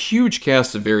and a huge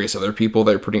cast of various other people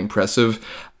that are pretty impressive.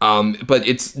 But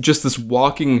it's just this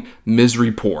walking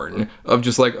misery porn of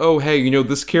just like, oh, hey, you know,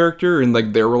 this character and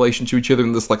like their relation to each other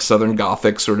in this like Southern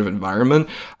Gothic sort of environment.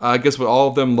 Guess what? All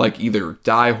of them like either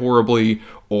die horribly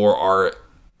or are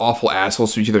awful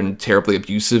assholes to each other and terribly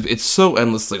abusive. It's so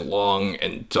endlessly long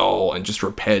and dull and just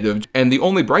repetitive. And the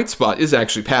only bright spot is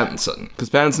actually Pattinson, because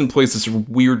Pattinson plays this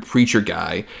weird preacher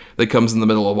guy that comes in the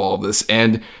middle of all of this,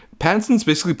 and Pattinson's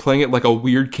basically playing it like a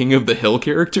weird King of the Hill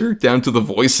character, down to the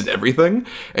voice and everything,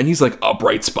 and he's like a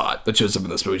bright spot that shows up in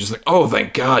this movie. Just like, oh,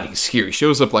 thank God he's here. He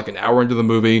shows up like an hour into the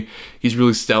movie, he's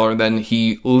really stellar, and then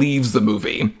he leaves the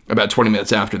movie about 20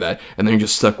 minutes after that, and then you're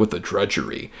just stuck with the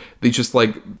drudgery. They just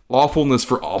like awfulness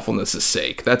for awfulness'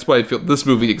 sake. That's why I feel this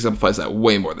movie exemplifies that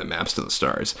way more than Maps to the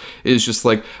Stars. It is just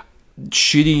like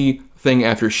shitty thing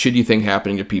after shitty thing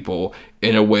happening to people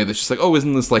in a way that's just like, oh,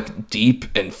 isn't this like deep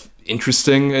and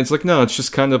interesting? And it's like, no, it's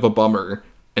just kind of a bummer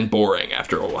and boring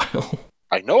after a while.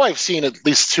 I know I've seen at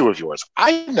least two of yours.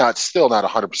 I'm still not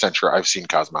 100% sure I've seen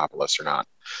Cosmopolis or not.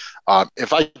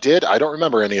 If I did, I don't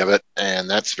remember any of it, and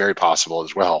that's very possible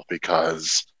as well,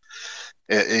 because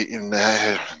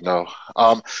no.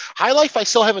 High Life I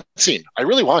still haven't seen. I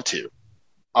really want to.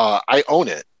 I own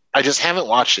it. I just haven't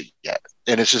watched it yet.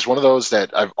 And it's just one of those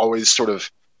that I've always sort of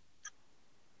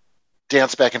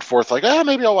danced back and forth, like,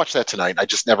 maybe I'll watch that tonight. I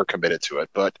just never committed to it.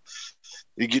 But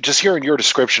just hearing your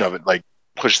description of it, like,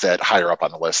 push that higher up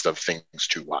on the list of things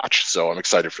to watch. So I'm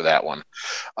excited for that one.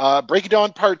 Breaking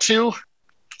Dawn Part 2,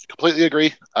 completely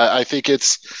agree. I think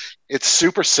it's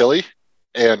super silly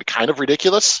and kind of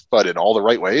ridiculous, but in all the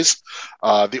right ways.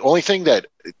 The only thing that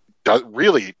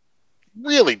really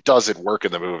doesn't work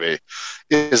in the movie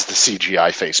is the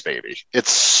CGI face baby.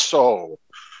 It's so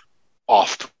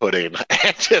off-putting.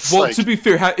 Well, to be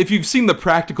fair, if you've seen the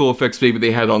practical effects baby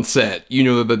they had on set, you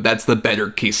know that that's the better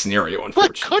case scenario,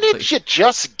 unfortunately. But couldn't you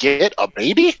just get a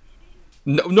baby?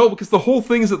 No, because the whole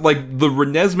thing is that like the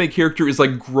Renesmee character is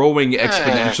like growing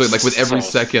exponentially, like with every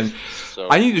second.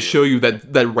 I need to show you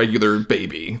that regular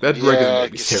baby. That regular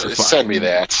baby's terrifying. Send me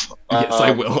that. Yes,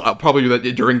 I will. I'll probably do that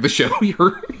during the show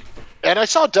here. And I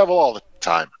saw Devil All the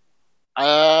Time.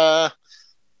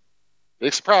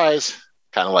 Big surprise.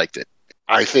 Kind of liked it.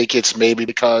 I think it's maybe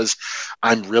because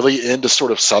I'm really into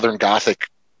sort of Southern Gothic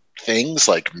things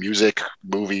like music,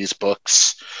 movies,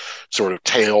 books, sort of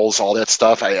tales, all that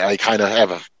stuff. I kind of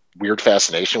have weird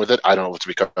fascination with it. I don't know if it's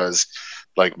because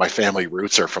like my family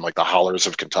roots are from like the hollers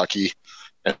of Kentucky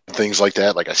and things like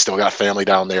that. Like I still got family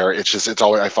down there.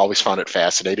 I've always found it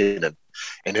fascinating and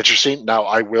interesting. Now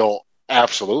I will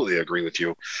absolutely agree with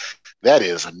you. That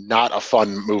is not a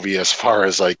fun movie as far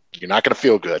as like, you're not going to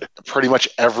feel good. Pretty much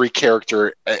every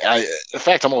character, in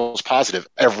fact, I'm almost positive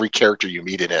every character you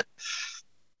meet in it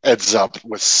ends up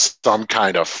with some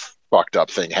kind of fucked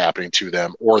up thing happening to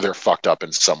them, or they're fucked up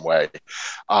in some way.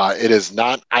 It is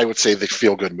not, I would say, the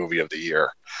feel good movie of the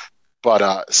year,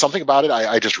 but something about it,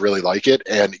 I just really like it.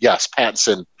 And yes,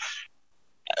 Pattinson,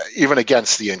 even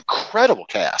against the incredible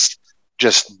cast,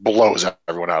 just blows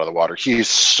everyone out of the water. He's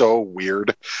so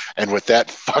weird. And with that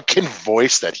fucking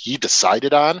voice that he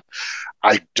decided on,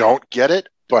 I don't get it,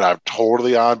 but I'm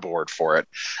totally on board for it.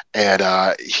 And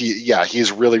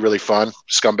he's really, really fun.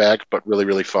 Scumbag, but really,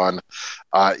 really fun.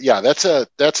 That's a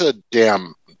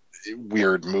damn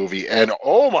weird movie. And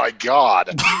oh my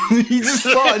God. He's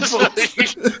fun.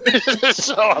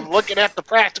 So I'm looking at the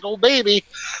practical baby.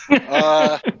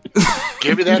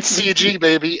 Give me that CG,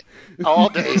 baby. All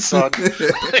day, son.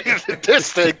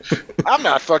 This thing, I'm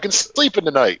not fucking sleeping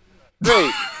tonight.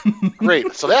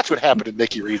 Great. So that's what happened in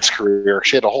Nikki Reed's career.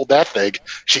 She had to hold that thing.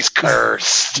 She's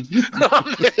cursed.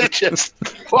 Just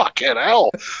fucking hell.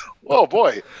 Oh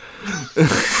boy.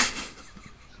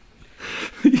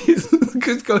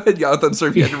 Go ahead, Jonathan. I'm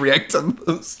sorry if you had to react on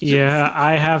those. Yeah,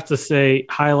 I have to say,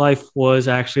 High Life was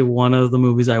actually one of the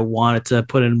movies I wanted to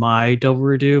put in my double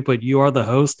review, but you are the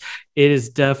host. It is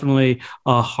definitely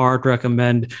a hard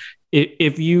recommend.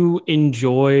 If you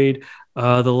enjoyed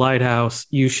The Lighthouse,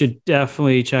 you should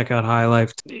definitely check out High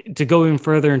Life. To go even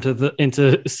further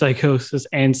into psychosis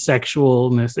and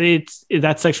sexualness,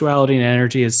 that sexuality and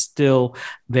energy is still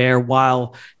there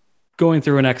while going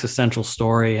through an existential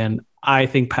story. And I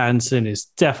think Pattinson is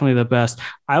definitely the best.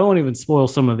 I won't even spoil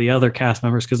some of the other cast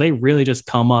members because they really just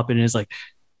come up and is like,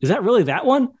 is that really that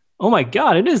one? Oh my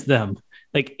God, it is them.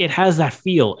 Like, it has that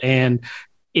feel, and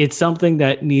it's something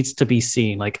that needs to be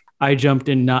seen. Like, I jumped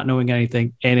in not knowing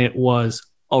anything, and it was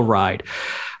a ride.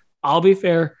 I'll be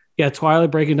fair. Yeah, Twilight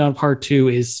Breaking Down Part 2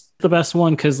 is the best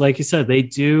one because, like you said, they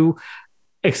do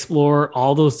explore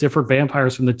all those different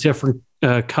vampires from the different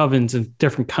covens and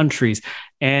different countries,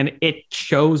 and it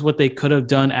shows what they could have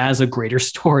done as a greater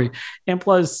story. And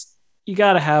plus, you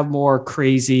got to have more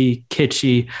crazy,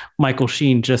 kitschy Michael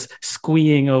Sheen just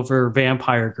squeeing over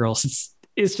vampire girls.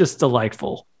 It's just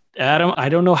delightful. Adam, I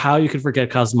don't know how you could forget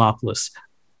Cosmopolis.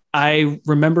 I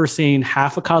remember seeing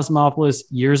half of Cosmopolis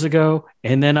years ago,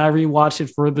 and then I rewatched it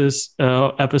for this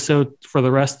episode for the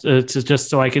rest, just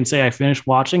so I can say I finished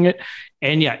watching it.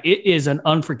 And yeah, it is an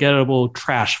unforgettable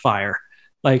trash fire.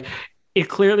 Like, it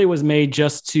clearly was made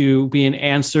just to be an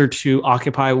answer to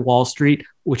Occupy Wall Street,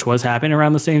 which was happening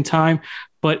around the same time,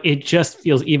 but it just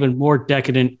feels even more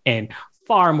decadent and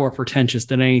far more pretentious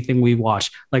than anything we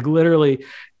watched. Like, literally,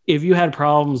 if you had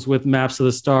problems with Maps of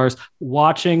the Stars,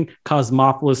 watching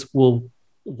Cosmopolis will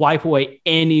wipe away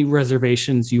any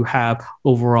reservations you have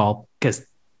overall, because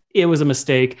it was a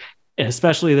mistake, and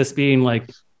especially this being like,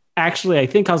 actually, I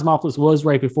think Cosmopolis was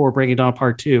right before Breaking Dawn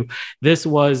Part 2. This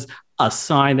was a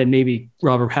sign that maybe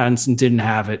Robert Pattinson didn't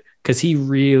have it, because he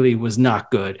really was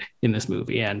not good in this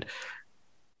movie. And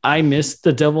I miss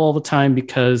The Devil All the Time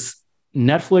because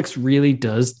Netflix really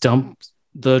does dump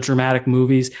the dramatic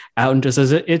movies out and just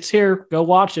says, it's here, go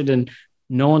watch it, and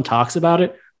no one talks about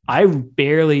it. I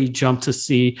barely jump to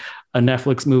see a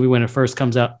Netflix movie when it first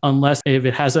comes out, unless if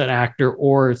it has an actor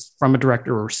or it's from a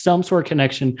director or some sort of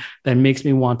connection that makes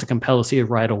me want to compel to see it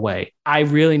right away. I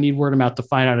really need word of mouth to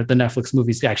find out if the Netflix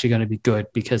movie is actually going to be good,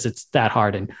 because it's that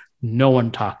hard, and no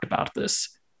one talked about this.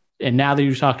 And now that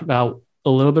you talked about a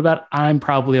little bit about it, I'm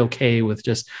probably okay with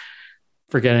just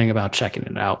forgetting about checking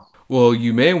it out. Well,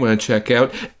 you may want to check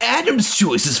out Adam's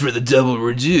choices for the double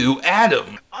review.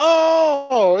 Adam.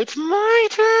 Oh, it's my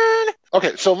turn.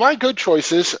 Okay, so my good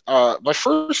choices. My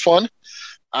first one,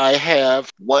 I have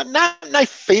not my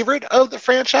favorite of the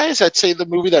franchise. I'd say the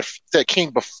movie that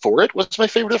came before it was my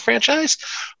favorite of the franchise,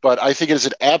 but I think it is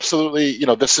an absolutely,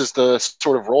 this is the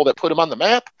sort of role that put him on the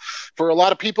map for a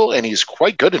lot of people, and he's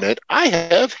quite good in it. I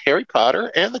have Harry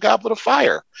Potter and the Goblet of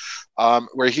Fire,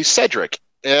 where he's Cedric.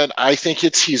 And I think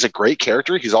he's a great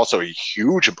character. He's also a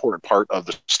huge, important part of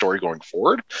the story going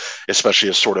forward, especially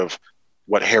as sort of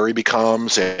what Harry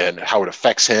becomes and how it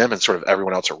affects him and sort of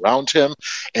everyone else around him.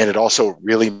 And it also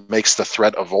really makes the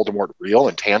threat of Voldemort real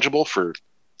and tangible for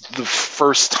the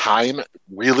first time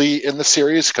really in the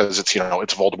series, because it's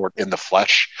Voldemort in the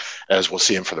flesh, as we'll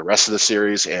see him for the rest of the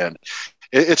series. And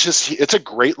it's a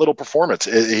great little performance.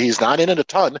 He's not in it a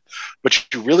ton,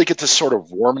 but you really get this sort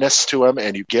of warmness to him,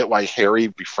 and you get why Harry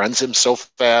befriends him so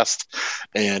fast,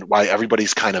 and why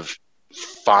everybody's kind of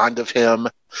fond of him,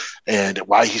 and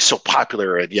why he's so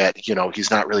popular, and yet he's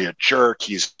not really a jerk.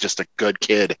 He's just a good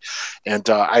kid, and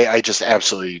I just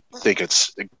absolutely think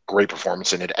it's a great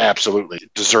performance, and it absolutely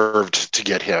deserved to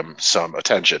get him some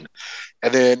attention.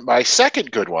 And then my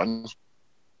second good one,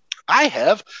 I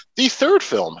have the third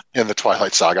film in the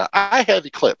Twilight Saga. I have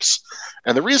Eclipse.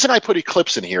 And the reason I put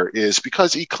Eclipse in here is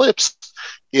because Eclipse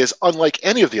is unlike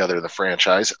any of the other in the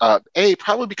franchise.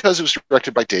 Probably because it was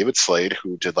directed by David Slade,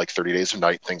 who did like 30 Days of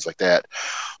Night, things like that.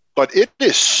 But it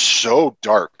is so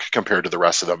dark compared to the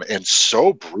rest of them, and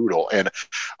so brutal. And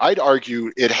I'd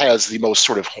argue it has the most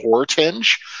sort of horror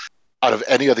tinge out of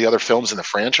any of the other films in the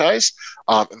franchise.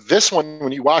 This one,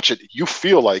 when you watch it, you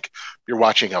feel like you're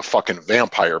watching a fucking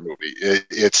vampire movie.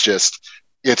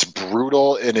 It's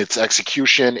brutal in its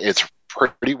execution. It's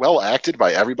pretty well acted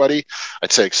by everybody,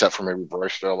 I'd say, except for maybe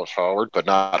Bryce Dallas Howard, but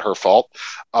not her fault.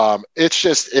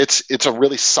 It's a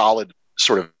really solid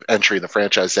sort of entry in the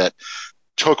franchise that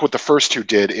took what the first two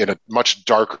did in a much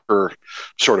darker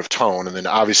sort of tone, and then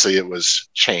obviously it was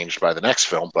changed by the next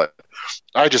film. But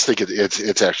I just think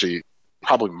it's actually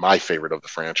probably my favorite of the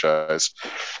franchise.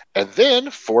 And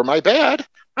then for my bad,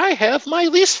 I have my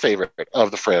least favorite of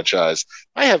the franchise.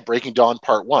 I have Breaking Dawn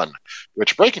Part 1,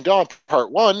 which Breaking Dawn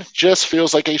Part 1 just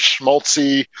feels like a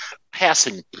schmaltzy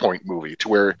passing point movie, to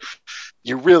where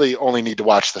you really only need to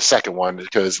watch the second one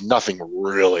because nothing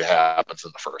really happens in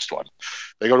the first one.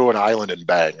 They go to an island and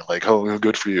bang, like, oh,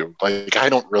 good for you. Like, I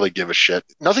don't really give a shit.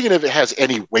 Nothing in it has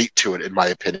any weight to it, in my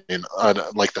opinion,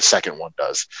 like the second one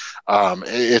does. I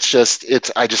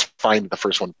just find the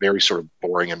first one very sort of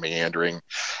boring and meandering.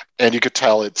 And you could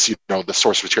tell it's, the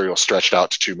source material stretched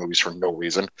out to two movies for no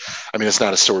reason. I mean, it's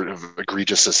not as sort of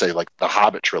egregious as, say, like the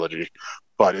Hobbit trilogy,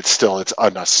 but it's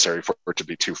unnecessary for it to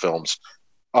be two films.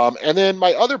 And then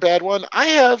my other bad one, I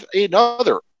have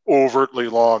another overtly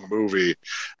long movie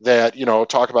that,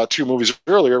 talk about two movies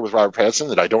earlier with Robert Pattinson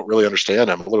that I don't really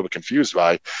understand. I'm a little bit confused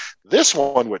by. This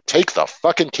one would take the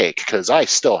fucking cake, because I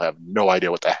still have no idea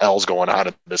what the hell's going on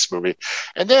in this movie.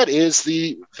 And that is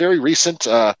the very recent,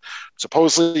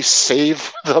 supposedly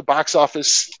save the box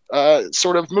office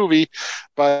sort of movie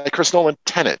by Chris Nolan,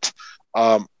 Tenet.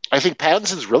 I think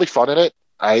Pattinson's really fun in it.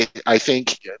 I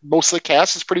think most of the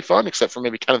cast is pretty fun, except for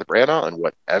maybe Kenneth Branagh and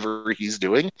whatever he's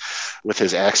doing with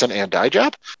his accent and dye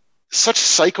job. Such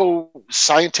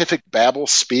psycho-scientific babble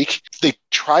speak. They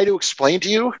try to explain to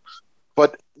you,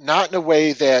 but not in a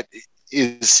way that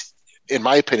is, in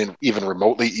my opinion, even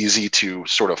remotely easy to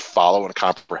sort of follow and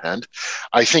comprehend.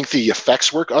 I think the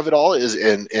effects work of it all is,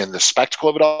 and the spectacle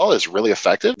of it all is really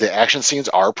effective. The action scenes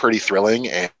are pretty thrilling,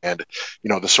 and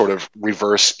the sort of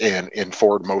reverse and in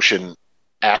forward motion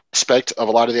aspect of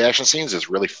a lot of the action scenes is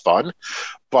really fun,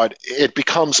 but it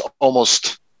becomes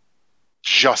almost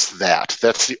just that.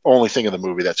 That's the only thing in the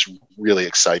movie that's really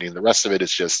exciting. The rest of it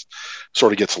is just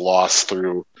sort of gets lost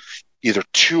through either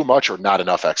too much or not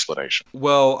enough explanation.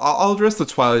 Well, I'll address the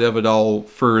Twilight of it all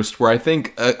first, where I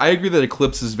think I agree that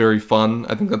Eclipse is very fun.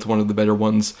 I think that's one of the better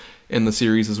ones in the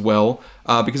series as well,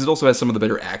 because it also has some of the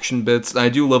better action bits. And I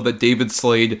do love that David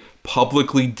Slade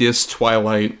publicly dissed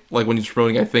Twilight, like when he's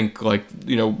promoting, I think, like,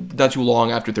 not too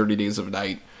long after 30 Days of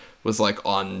Night was like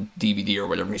on DVD or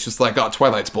whatever. And he's just like, oh,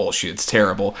 Twilight's bullshit, it's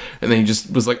terrible. And then he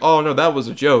just was like, oh no, that was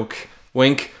a joke.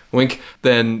 Wink, wink.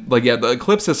 Then, like, yeah, the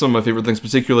Eclipse has some of my favorite things,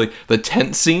 particularly the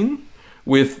tent scene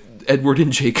with Edward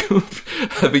and Jacob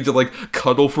having to, like,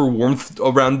 cuddle for warmth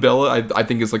around Bella. I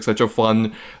think is, like, such a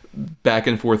fun back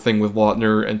and forth thing with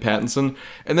Lautner and Pattinson.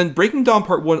 And then Breaking Dawn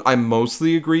Part 1, I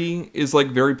mostly agree, is, like,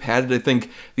 very padded. I think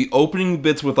the opening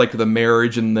bits with, like, the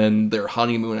marriage and then their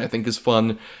honeymoon, I think, is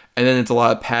fun. And then it's a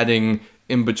lot of padding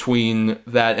in between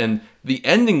that. And the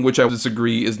ending, which I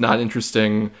disagree, is not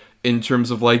interesting in terms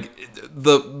of, like,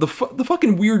 the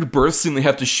fucking weird birth scene they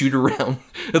have to shoot around.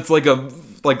 It's like an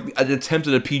attempt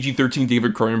at a PG-13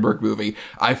 David Cronenberg movie.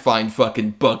 I find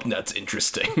fucking bug nuts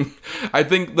interesting. I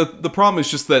think the problem is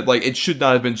just that, like, it should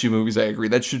not have been two movies, I agree.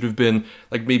 That should have been,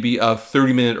 like, maybe a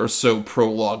 30-minute or so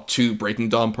prologue to Breaking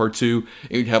Dawn Part 2.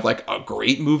 And you'd have, like, a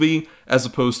great movie, as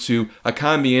opposed to a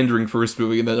kind of meandering first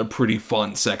movie and then a pretty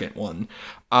fun second one.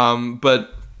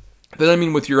 But then, I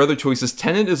mean, with your other choices,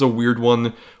 Tenet is a weird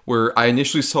one, where I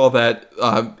initially saw that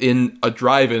in a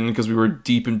drive-in, because we were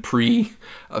deep in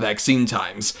pre-vaccine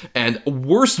times, and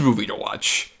worst movie to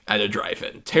watch at a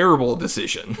drive-in. Terrible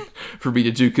decision for me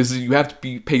to do, because you have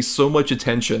to pay so much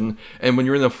attention, and when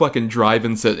you're in a fucking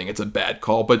drive-in setting, it's a bad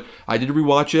call. But I did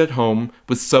rewatch it at home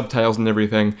with subtitles and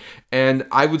everything, and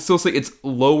I would still say it's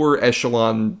lower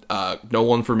echelon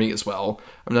Nolan for me as well.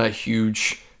 I'm not a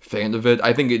huge fan of it.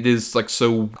 I think it is like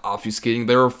so obfuscating.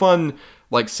 There are fun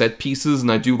like set pieces, and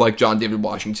I do like John David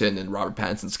Washington and Robert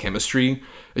Pattinson's chemistry.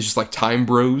 It's just like time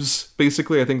bros,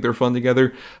 basically. I think they're fun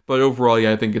together. But overall,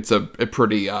 yeah, I think it's a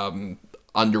pretty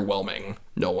underwhelming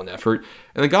Nolan effort.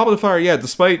 And the Goblet of Fire, yeah,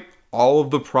 despite all of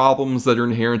the problems that are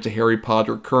inherent to Harry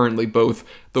Potter currently, both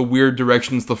the weird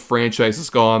directions the franchise has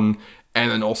gone,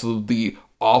 and then also the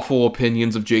awful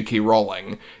opinions of J.K.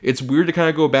 Rowling. It's weird to kind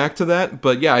of go back to that,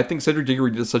 but yeah, I think Cedric Diggory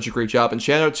did such a great job, and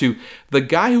shout out to the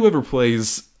guy who ever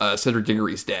plays Cedric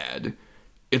Diggory's dad.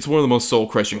 It's one of the most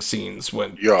soul-crushing scenes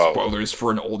when, spoilers for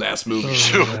an old-ass movie.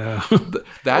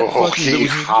 That fucking,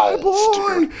 my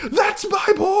boy! That's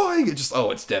my boy! It just,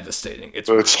 it's devastating.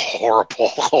 It's horrible.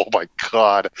 Oh my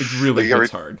god. It really hits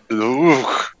hard. All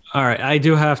right, I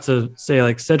do have to say,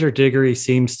 like, Cedric Diggory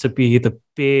seems to be the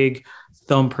big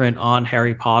thumbprint on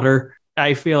Harry Potter.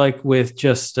 I feel like with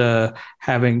just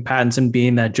having Pattinson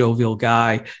being that jovial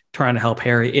guy trying to help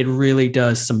Harry, it really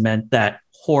does cement that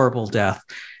horrible death.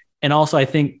 And also, I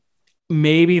think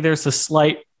maybe there's a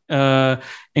slight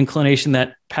inclination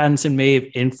that Pattinson may have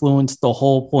influenced the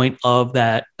whole point of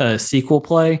that sequel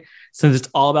play, since it's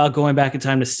all about going back in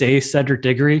time to save Cedric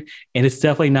Diggory. And it's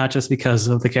definitely not just because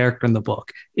of the character in the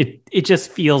book. It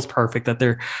just feels perfect that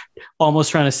they're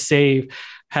almost trying to save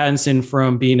Pattinson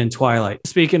from being in Twilight.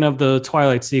 Speaking of the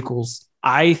Twilight sequels,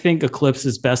 I think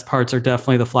Eclipse's best parts are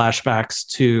definitely the flashbacks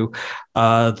to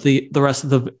the rest of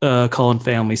the Cullen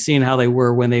family, seeing how they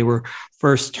were when they were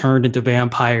first turned into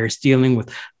vampires, dealing with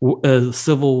the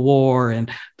Civil War and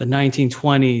the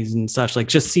 1920s and such, like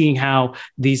just seeing how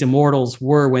these immortals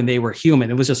were when they were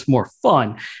human. It was just more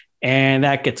fun. And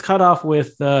that gets cut off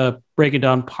with breaking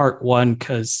down part 1,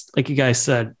 because like you guys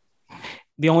said,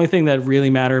 the only thing that really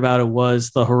mattered about it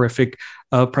was the horrific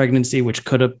pregnancy, which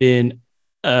could have been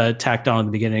tacked on at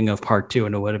the beginning of part 2,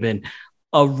 and it would have been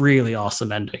a really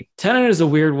awesome ending. Tenet is a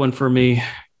weird one for me.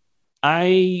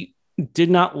 I did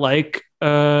not like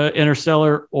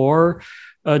Interstellar or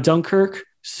Dunkirk,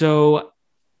 so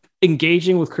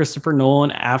engaging with Christopher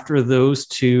Nolan after those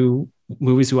two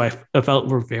movies who I felt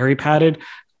were very padded,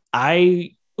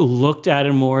 I looked at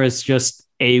it more as just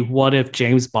a what if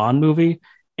James Bond movie,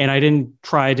 and I didn't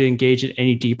try to engage it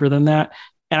any deeper than that,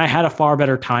 and I had a far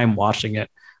better time watching it.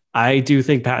 I do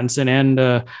think Pattinson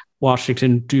and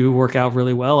Washington do work out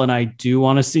really well, and I do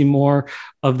want to see more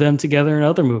of them together in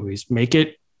other movies. Make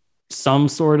it some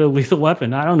sort of Lethal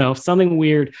Weapon. I don't know. Something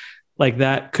weird like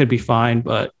that could be fine,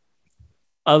 but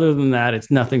other than that, it's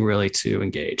nothing really to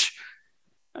engage.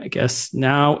 I guess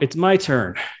now it's my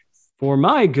turn. For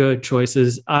my good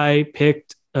choices, I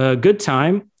picked Good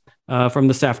Time from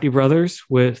the Safdie brothers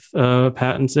with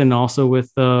Pattinson, also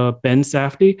with Ben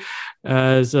Safdie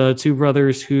as two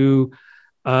brothers who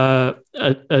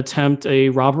attempt a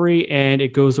robbery, and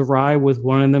it goes awry with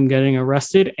one of them getting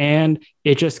arrested, and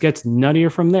it just gets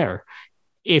nuttier from there.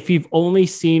 If you've only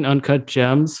seen Uncut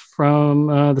Gems from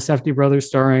the Safdie brothers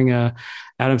starring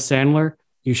Adam Sandler,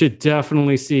 you should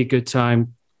definitely see Good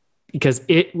Time, because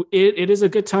it is a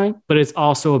good time, but it's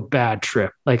also a bad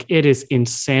trip. Like, it is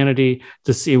insanity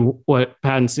to see what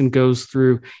Pattinson goes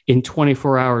through in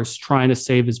 24 hours trying to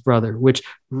save his brother, which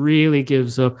really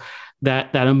gives up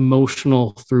that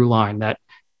emotional through line that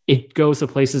it goes to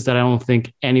places that I don't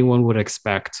think anyone would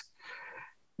expect.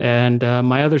 And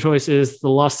my other choice is The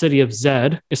Lost City of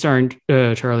Zed, starring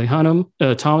Charlie Hunnam.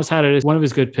 Thomas had it as one of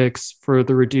his good picks for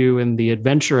the Redo and the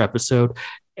Adventure episode,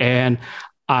 and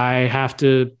I have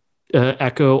to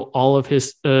echo all of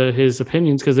his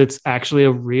opinions, because it's actually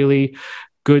a really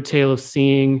good tale of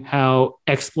seeing how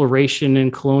exploration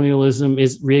and colonialism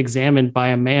is re-examined by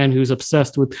a man who's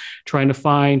obsessed with trying to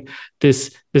find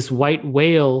this white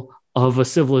whale of a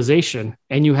civilization.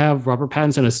 And you have Robert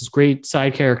Pattinson as this great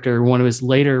side character, one of his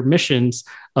later missions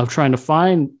of trying to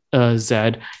find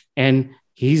Zed, and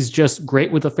he's just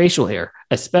great with the facial hair,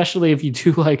 especially if you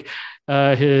do like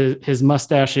his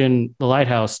mustache in The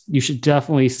Lighthouse. You should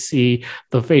definitely see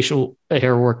the facial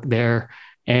hair work there.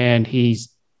 And he's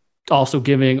also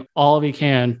giving all of he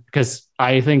can, because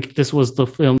I think this was the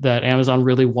film that Amazon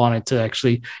really wanted to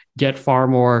actually get far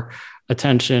more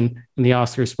attention in the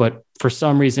Oscars, but for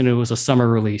some reason it was a summer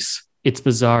release. It's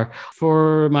bizarre.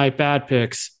 For my bad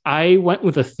picks, I went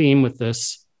with a theme with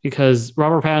this, because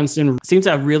Robert Pattinson seems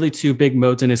to have really two big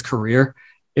modes in his career.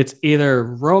 It's either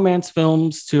romance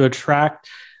films to attract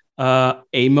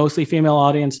a mostly female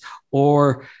audience,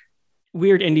 or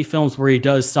weird indie films where he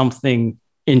does something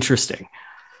interesting.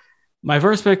 My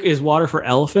first pick is Water for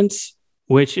Elephants,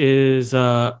 which is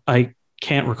I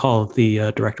can't recall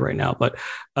the director right now, but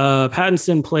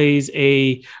Pattinson plays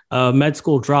a med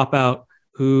school dropout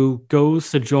who goes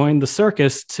to join the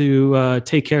circus to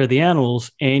take care of the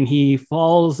animals, and he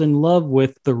falls in love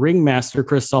with the ringmaster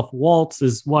Christoph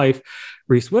Waltz's wife,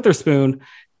 Reese Witherspoon,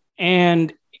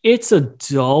 and it's a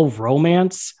dull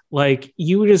romance. Like,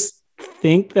 you just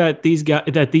think that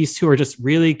these two are just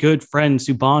really good friends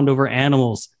who bond over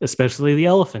animals, especially the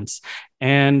elephants,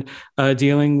 and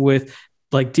dealing with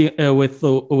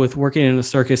with working in a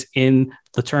circus in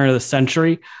the turn of the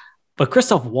century. But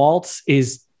Christoph Waltz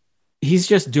he's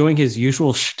just doing his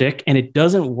usual shtick, and it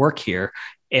doesn't work here.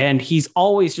 And he's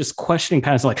always just questioning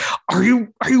Pattinson, like, are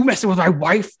you messing with my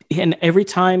wife? And every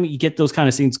time you get those kind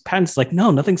of scenes, Pattinson's like,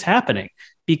 no, nothing's happening,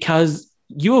 because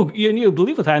you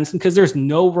believe with Pattinson, because there's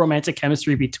no romantic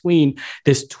chemistry between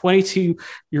this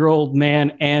 22-year-old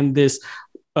man and this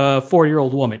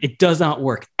 40-year-old woman. It does not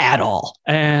work at all.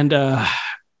 And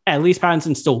at least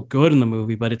Pattinson's still good in the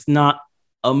movie, but it's not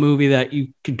a movie that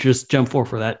you could just jump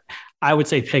for that. I would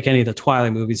say pick any of the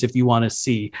Twilight movies if you want to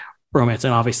see romance,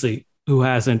 and obviously who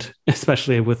hasn't,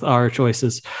 especially with our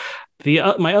choices.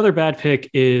 My other bad pick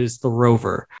is The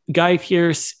Rover. Guy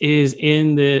Pearce is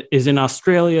in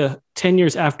Australia 10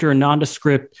 years after a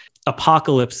nondescript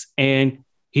apocalypse, and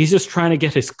he's just trying to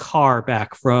get his car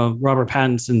back from Robert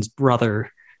Pattinson's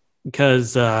brother,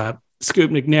 because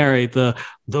Scoop McNairy,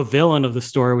 the villain of the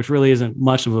story, which really isn't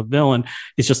much of a villain,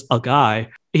 is just a guy.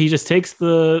 He just takes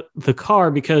the car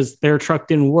because their truck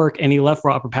didn't work, and he left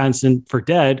Robert Pattinson for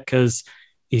dead because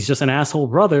he's just an asshole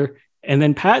brother. And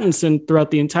then Pattinson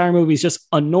throughout the entire movie is just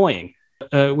annoying.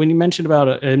 When you mentioned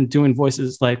about him doing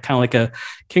voices like kind of like a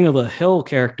King of the Hill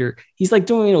character, he's like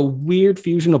doing a weird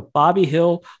fusion of Bobby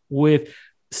Hill with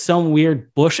some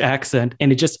weird Bush accent,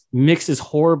 and it just mixes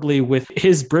horribly with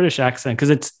his British accent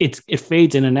because it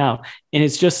fades in and out, and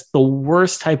it's just the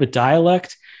worst type of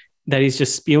dialect that he's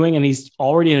just spewing, and he's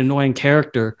already an annoying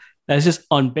character that is just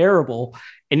unbearable.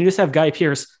 And you just have Guy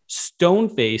Pearce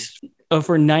stone-faced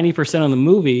for 90% of the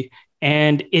movie,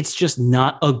 and it's just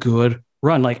not a good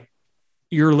run. Like,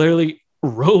 you're literally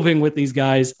roving with these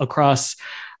guys across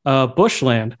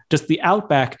bushland, just the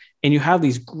outback, and you have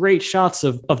these great shots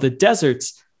of the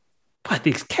deserts, but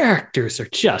these characters are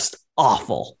just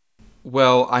awful.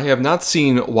 Well, I have not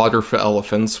seen Water for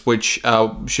Elephants, which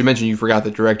should mention you forgot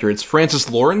the director. It's Francis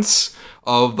Lawrence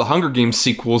of the Hunger Games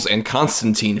sequels and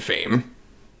Constantine fame,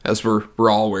 as we're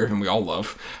all aware of and we all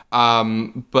love.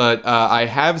 But I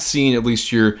have seen at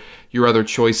least your other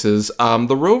choices.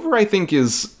 The Rover, I think,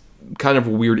 is kind of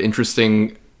a weird,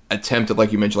 interesting attempt at,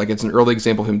 like you mentioned, like it's an early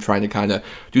example of him trying to kind of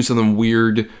do something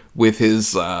weird with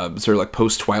his sort of like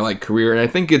post-Twilight career. And I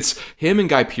think it's him and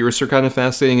Guy Pearce are kind of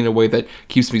fascinating in a way that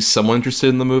keeps me somewhat interested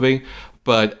in the movie.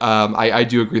 But I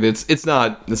do agree that it's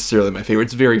not necessarily my favorite.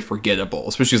 It's very forgettable,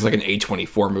 especially as like an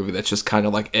A24 movie that's just kind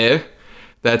of like,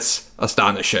 that's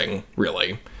astonishing,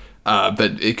 really.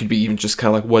 That it could be even just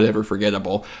kind of like whatever,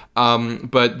 forgettable.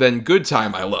 But then Good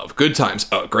Time, I love. Good Time's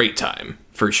a great time,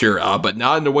 for sure, but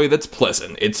not in a way that's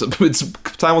pleasant. It's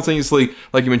simultaneously,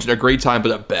 like you mentioned, a great time,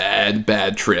 but a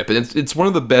bad trip. And it's one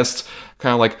of the best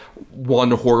kind of like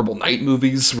One Horrible Night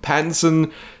movies.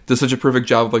 Pattinson does such a perfect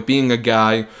job of like being a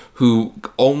guy who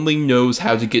only knows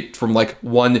how to get from like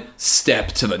one step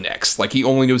to the next. Like he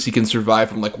only knows he can survive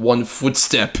from like one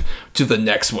footstep to the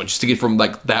next one, just to get from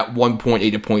like that one point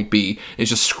A to point B. It's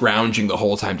just scrounging the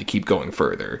whole time to keep going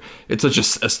further. It's such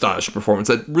an astonishing performance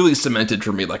that really cemented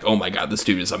for me like, oh my god, this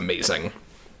dude is amazing.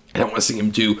 And I want to see him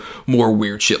do more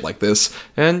weird shit like this.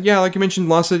 And yeah, like you mentioned,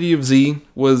 Lost City of Z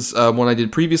was one I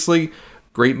did previously.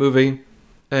 Great movie.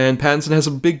 And Pattinson has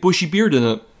a big bushy beard in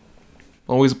it.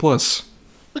 Always a plus.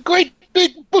 A great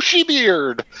big bushy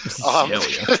beard. Hell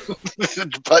yeah.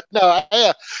 But no,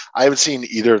 I haven't seen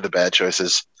either of the bad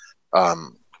choices.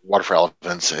 Water for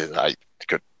Elephants, I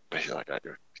could like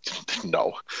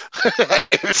no.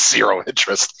 Zero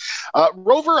interest.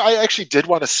 Rover, I actually did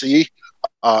want to see.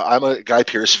 I'm a Guy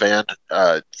Pearce fan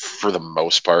for the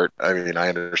most part. I mean, I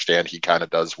understand he kind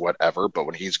of does whatever, but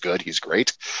when he's good, he's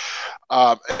great.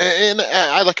 And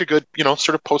I like a good,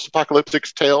 sort of post-apocalyptic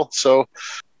tale. So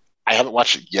I haven't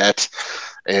watched it yet,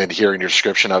 and hearing your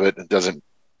description of it, it doesn't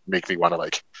make me want to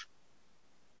like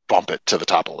bump it to the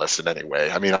top of the list in any way.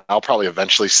 I mean, I'll probably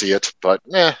eventually see it, but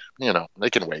they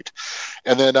can wait.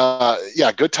 And then,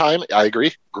 Good Time. I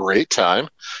agree. Great time.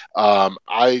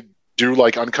 I do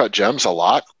like Uncut Gems a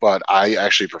lot, but I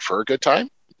actually prefer Good Time.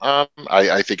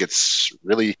 I think it's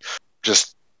really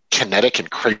just kinetic and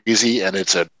crazy, and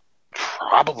it's a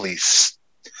probably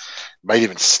might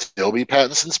even still be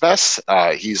Pattinson's best.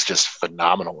 He's just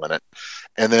phenomenal in it.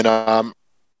 And then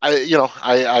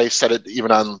I said it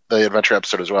even on the adventure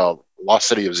episode as well. Lost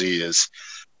City of Z is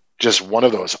just one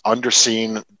of those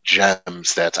underseen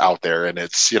gems that's out there, and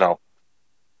it's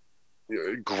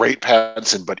great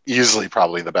Pattinson, but easily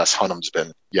probably the best Hunnam's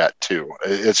been yet too.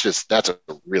 It's just that's a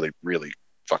really, really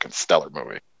fucking stellar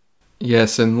movie.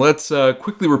 Yes, and let's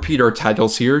quickly repeat our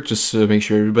titles here, just to make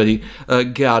sure everybody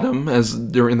got them as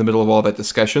they're in the middle of all that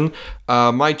discussion.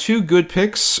 My 2 good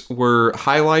picks were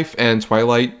High Life and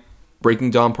Twilight Breaking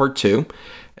Dawn Part 2.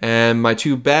 And my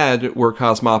 2 bad were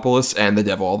Cosmopolis and The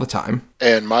Devil All the Time.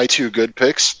 And my 2 good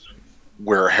picks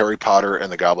were Harry Potter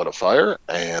and the Goblet of Fire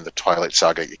and the Twilight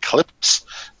Saga Eclipse.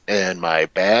 And my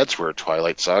bads were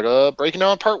Twilight Saga Breaking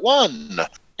Dawn Part 1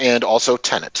 and also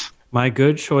Tenet. My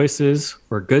good choices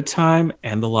were Good Time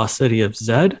and The Lost City of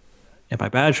Zed. And my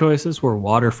bad choices were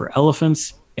Water for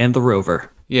Elephants and The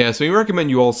Rover. Yeah, so we recommend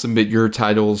you all submit your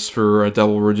titles for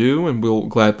Double Redo, and we'll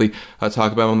gladly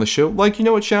talk about them on the show.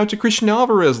 Shout out to Christian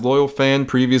Alvarez, loyal fan,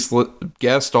 previous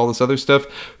guest, all this other stuff,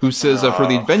 who says for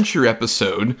the adventure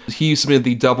episode, he submitted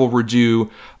the Double Redo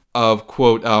of,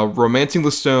 quote, Romancing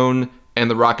the Stone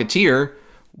and The Rocketeer,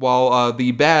 while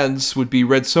the bads would be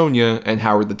Red Sonja and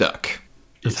Howard the Duck.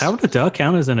 Does Howard the Duck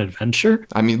count as an adventure?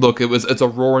 I mean, look, it's a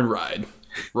roaring ride.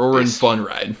 Roaring fun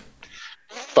ride.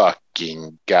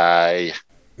 Fucking guy.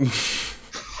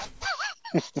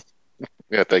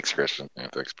 Yeah, thanks, Christian. Yeah,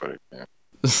 thanks, buddy. Yeah.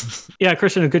 Yeah,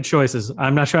 Christian, good choices.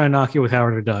 I'm not trying to knock you with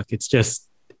Howard the Duck. It's just,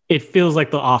 it feels like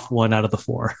the off one out of the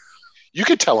 4. You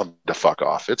can tell him to fuck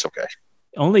off. It's okay.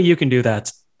 Only you can do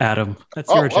that, Adam.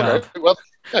 That's your job. Okay. Well,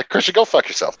 yeah, Christian, go fuck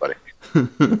yourself, buddy.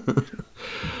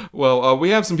 Well,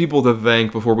 we have some people to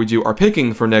thank before we do our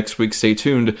picking for next week. Stay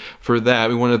tuned for that.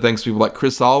 We want to thank people like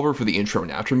Chris Oliver for the intro and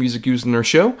outro music used in our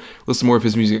show. Listen to more of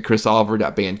his music at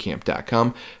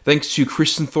chrisoliver.bandcamp.com. Thanks to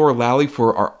Christian Thor Lally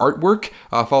for our artwork.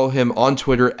 Follow him on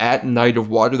Twitter at Night of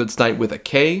Water. That's Night with a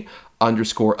K.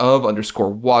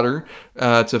 _of_water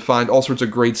to find all sorts of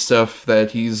great stuff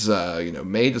that he's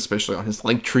made, especially on his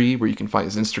link tree where you can find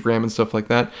his Instagram and stuff like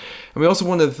that. And we also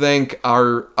want to thank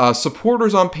our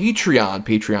supporters on Patreon,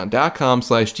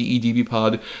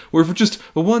 patreon.com/DEDBpod, where for just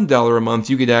 $1 a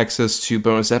month you get access to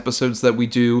bonus episodes that we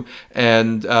do,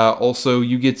 and also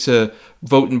you get to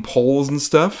vote in polls and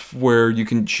stuff where you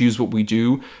can choose what we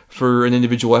do for an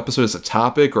individual episode as a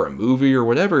topic or a movie or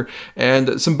whatever.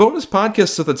 And some bonus podcast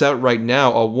stuff that's out right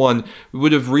now. One, we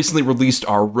would have recently released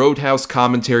our Roadhouse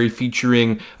commentary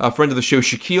featuring a friend of the show,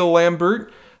 Shaquille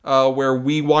Lambert, where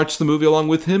we watched the movie along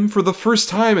with him for the first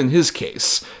time in his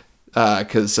case.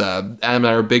 Because Adam and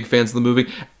I are big fans of the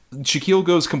movie. Shaquille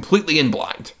goes completely in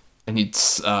blind. And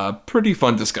it's a pretty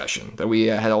fun discussion that we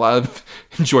had a lot of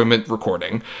enjoyment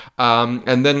recording.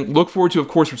 And then look forward to, of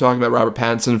course, we're talking about Robert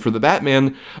Pattinson for The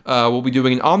Batman. We'll be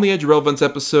doing an On the Edge of Relevance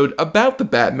episode about The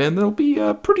Batman that'll be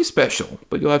pretty special.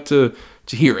 But you'll have to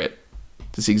hear it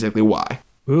to see exactly why.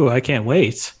 Ooh, I can't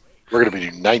wait. We're going to be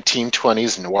doing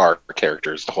 1920s noir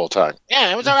characters the whole time.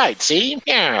 Yeah, it was all right, see?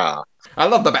 Yeah. I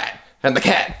love the bat and the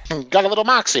cat. Got a little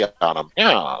moxie on him.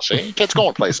 Yeah, see? Kid's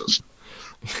going places.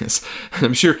 Yes,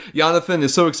 I'm sure Jonathan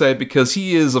is so excited because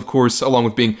he is, of course, along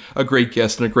with being a great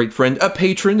guest and a great friend, a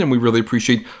patron, and we really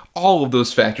appreciate all of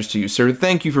those factors to you, sir.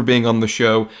 Thank you for being on the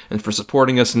show and for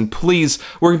supporting us, and please,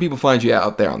 where can people find you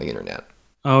out there on the internet?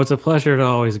 Oh, it's a pleasure to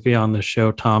always be on the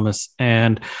show, Thomas,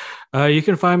 and you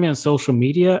can find me on social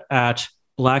media at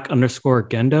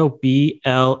Black_Gendo,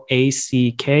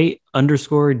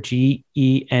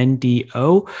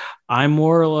 BLACK_GENDO. I'm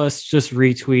more or less just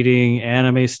retweeting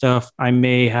anime stuff. I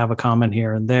may have a comment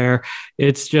here and there.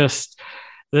 It's just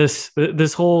this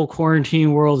whole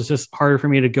quarantine world is just harder for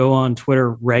me to go on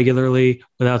Twitter regularly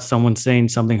without someone saying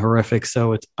something horrific.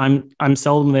 So I'm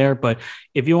seldom there. But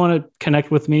if you want to connect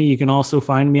with me, you can also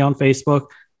find me on Facebook,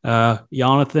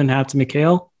 Jonathan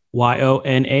Hatzmikhail,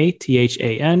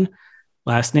 YONATHAN.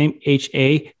 Last name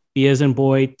HA, B as in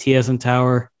boy, T as in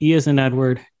tower, E as in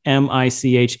Edward,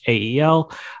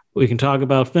 MICHAEL. We can talk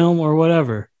about film or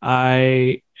whatever.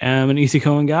 I am an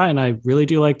easygoing guy, and I really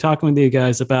do like talking with you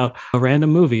guys about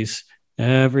random movies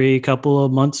every couple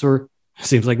of months, or it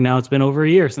seems like now it's been over a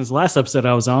year since the last episode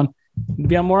I was on.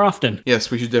 Be on more often. Yes,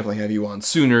 we should definitely have you on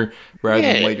sooner rather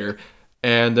than later.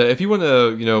 And if you want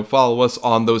to, follow us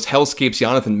on those hellscapes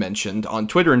Jonathan mentioned on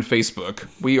Twitter and Facebook,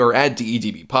 we are at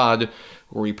DEDBpod,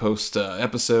 where we post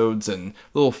episodes and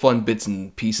little fun bits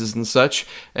and pieces and such.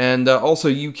 And also,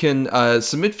 you can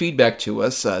submit feedback to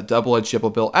us,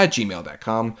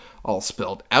 doubleedgedoublebill@gmail.com, all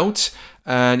spelled out.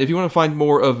 And if you want to find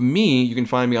more of me, you can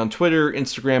find me on Twitter,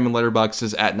 Instagram, and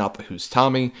Letterboxd at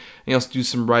NotTheWho'sTommy. And I also do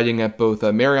some writing at both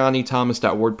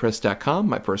marianithomas.wordpress.com,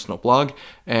 my personal blog,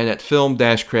 and at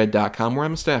film-cred.com, where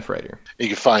I'm a staff writer. You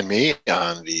can find me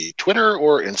on the Twitter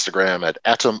or Instagram at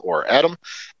Atom or Adam,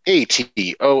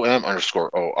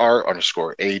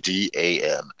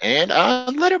 ATOM_OR_ADAM, and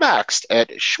on Letterboxd at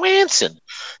Schwanson.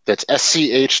 That's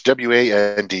SCHWANDTS.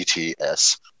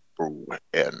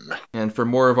 And for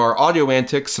more of our audio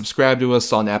antics, subscribe to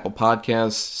us on Apple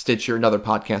Podcasts, Stitcher, and other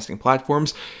podcasting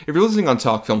platforms. If you're listening on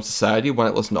Talk Film Society, why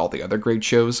not listen to all the other great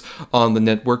shows on the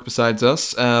network besides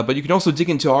us? But you can also dig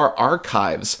into our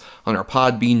archives on our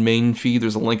Podbean main feed.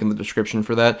 There's a link in the description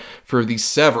for that, for the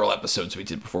several episodes we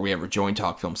did before we ever joined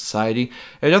Talk Film Society.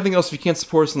 And nothing else, if you can't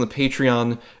support us on the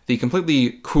Patreon, the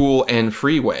completely cool and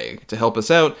free way to help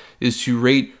us out is to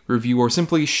rate, review, or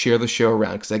simply share the show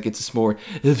around, because that gets us more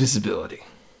visibility.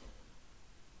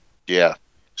 Yeah,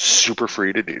 super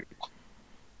free to do.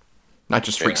 Not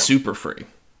just free, super free.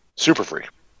 Super free.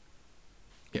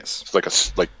 Yes. It's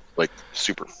like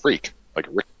super freak, like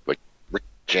Rick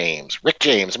James. Rick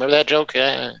James, remember that joke?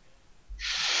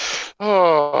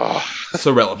 Oh,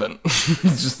 so relevant.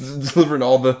 Just delivering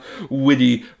all the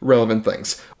witty, relevant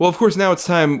things. Well, of course, now it's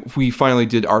time we finally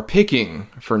did our picking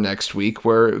for next week,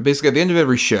 where basically at the end of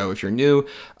every show, if you're new,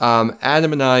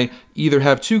 Adam and I either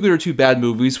have 2 good or 2 bad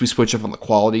movies. We switch up on the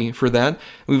quality for that.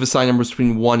 We've assigned numbers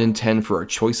between 1 and 10 for our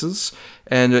choices.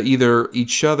 And either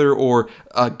each other or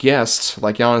a guest,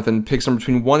 like Jonathan, picks number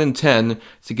between 1 and 10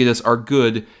 to get us our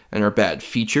good and our bad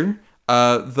feature.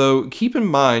 Though, keep in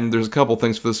mind, there's a couple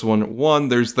things for this one. One,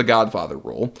 there's the Godfather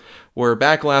rule, where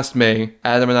back last May,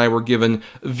 Adam and I were given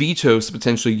vetoes to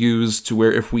potentially use, to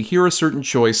where if we hear a certain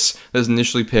choice that is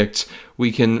initially picked,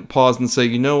 we can pause and say,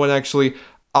 you know what, actually,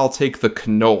 I'll take the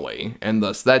cannoli, and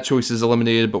thus that choice is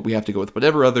eliminated, but we have to go with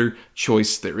whatever other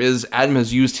choice there is. Adam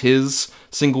has used his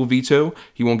single veto.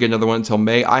 He won't get another one until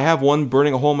May. I have one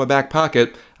burning a hole in my back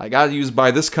pocket. I gotta use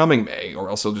by this coming May, or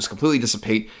else it'll just completely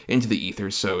dissipate into the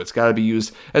ether, so it's gotta be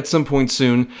used at some point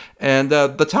soon. And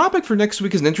the topic for next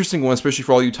week is an interesting one, especially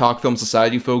for all you Talk Film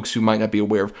Society folks who might not be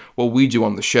aware of what we do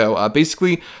on the show.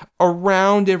 Basically,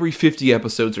 around every 50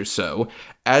 episodes or so,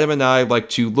 Adam and I like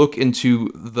to look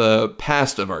into the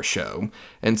past of our show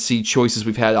and see choices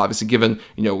we've had. Obviously, given,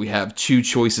 we have 2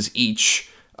 choices each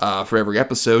for every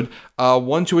episode.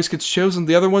 One choice gets chosen,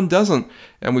 the other one doesn't.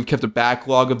 And we've kept a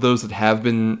backlog of those that have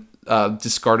been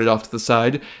discarded off to the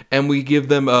side, and we give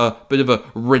them a bit of a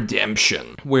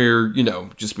redemption, where,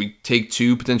 just we take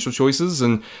 2 potential choices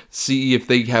and see if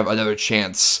they have another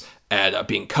chance at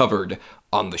being covered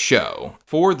on the show.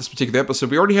 For this particular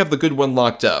episode, we already have the good one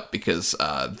locked up, because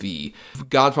the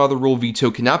Godfather rule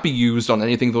veto cannot be used on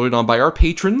anything voted on by our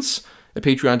patrons at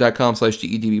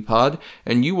patreon.com/GEDBpod,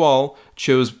 and you all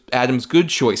chose Adam's good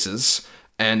choices,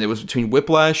 and it was between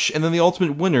Whiplash and then the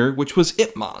ultimate winner, which was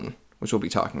Ip Man, which we'll be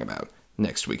talking about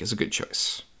next week as a good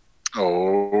choice.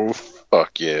 Oh,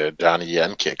 fuck yeah. Donnie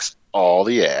Yen kicks all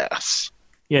the ass.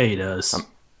 Yeah, he does.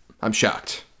 I'm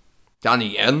shocked.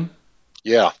 Donnie Yen?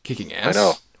 Yeah. Kicking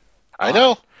ass? I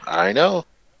know.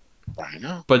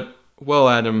 But, well,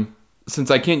 Adam, since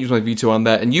I can't use my veto on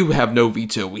that, and you have no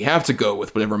veto, we have to go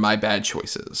with whatever my bad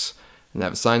choice is. And I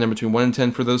have assigned number between 1 and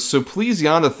 10 for those. So please,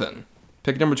 Jonathan,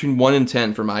 pick number between 1 and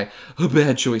 10 for my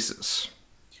bad choices.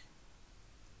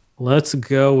 Let's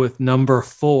go with number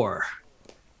 4.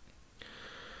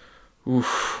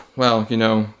 Oof. Well,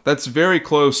 that's very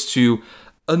close to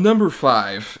a number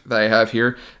 5 that I have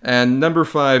here. And number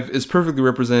 5 is perfectly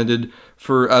represented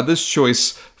for this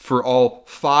choice for all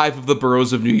 5 of the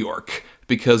boroughs of New York,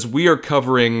 because we are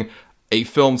covering a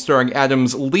film starring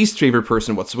Adam's least favorite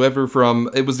person whatsoever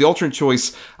it was the alternate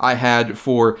choice I had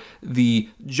for the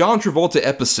John Travolta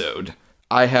episode.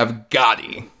 I have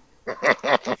Gotti.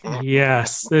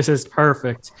 Yes, this is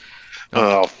perfect.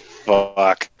 Oh,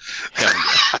 fuck.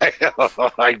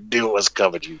 I knew it was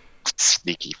coming, you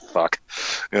sneaky fuck.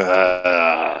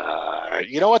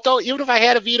 You know what, though? Even if I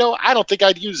had a veto, I don't think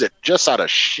I'd use it, just out of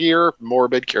sheer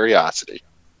morbid curiosity.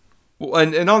 Well,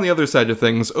 and on the other side of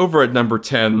things, over at number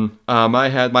 10, I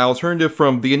had my alternative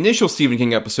from the initial Stephen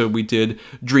King episode we did,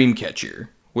 Dreamcatcher,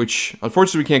 which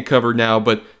unfortunately we can't cover now,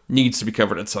 but needs to be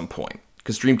covered at some point.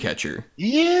 Because Dreamcatcher,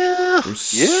 there's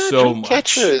so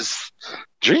much.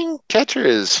 Dreamcatcher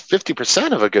is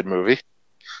 50% of a good movie.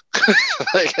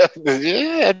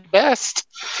 At best.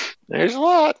 There's a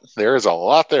lot. There's a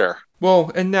lot there.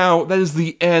 Well, and now that is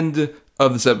the end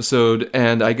of this episode,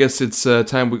 and I guess it's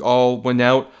time we all went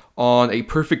out on a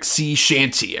perfect sea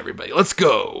shanty, everybody. Let's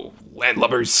go,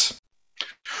 landlubbers.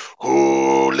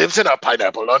 Who lives in a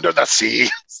pineapple under the sea?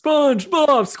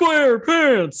 SpongeBob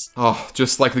SquarePants. Oh,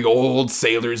 just like the old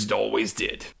sailors always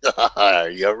did. Are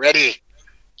you ready,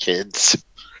 kids?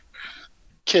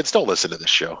 Kids, don't listen to this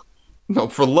show. No,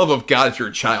 for the love of God, if you're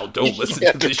a child, don't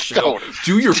listen to this show.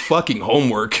 Do your fucking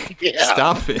homework. Yeah.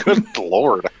 Stop it. Good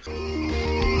Lord.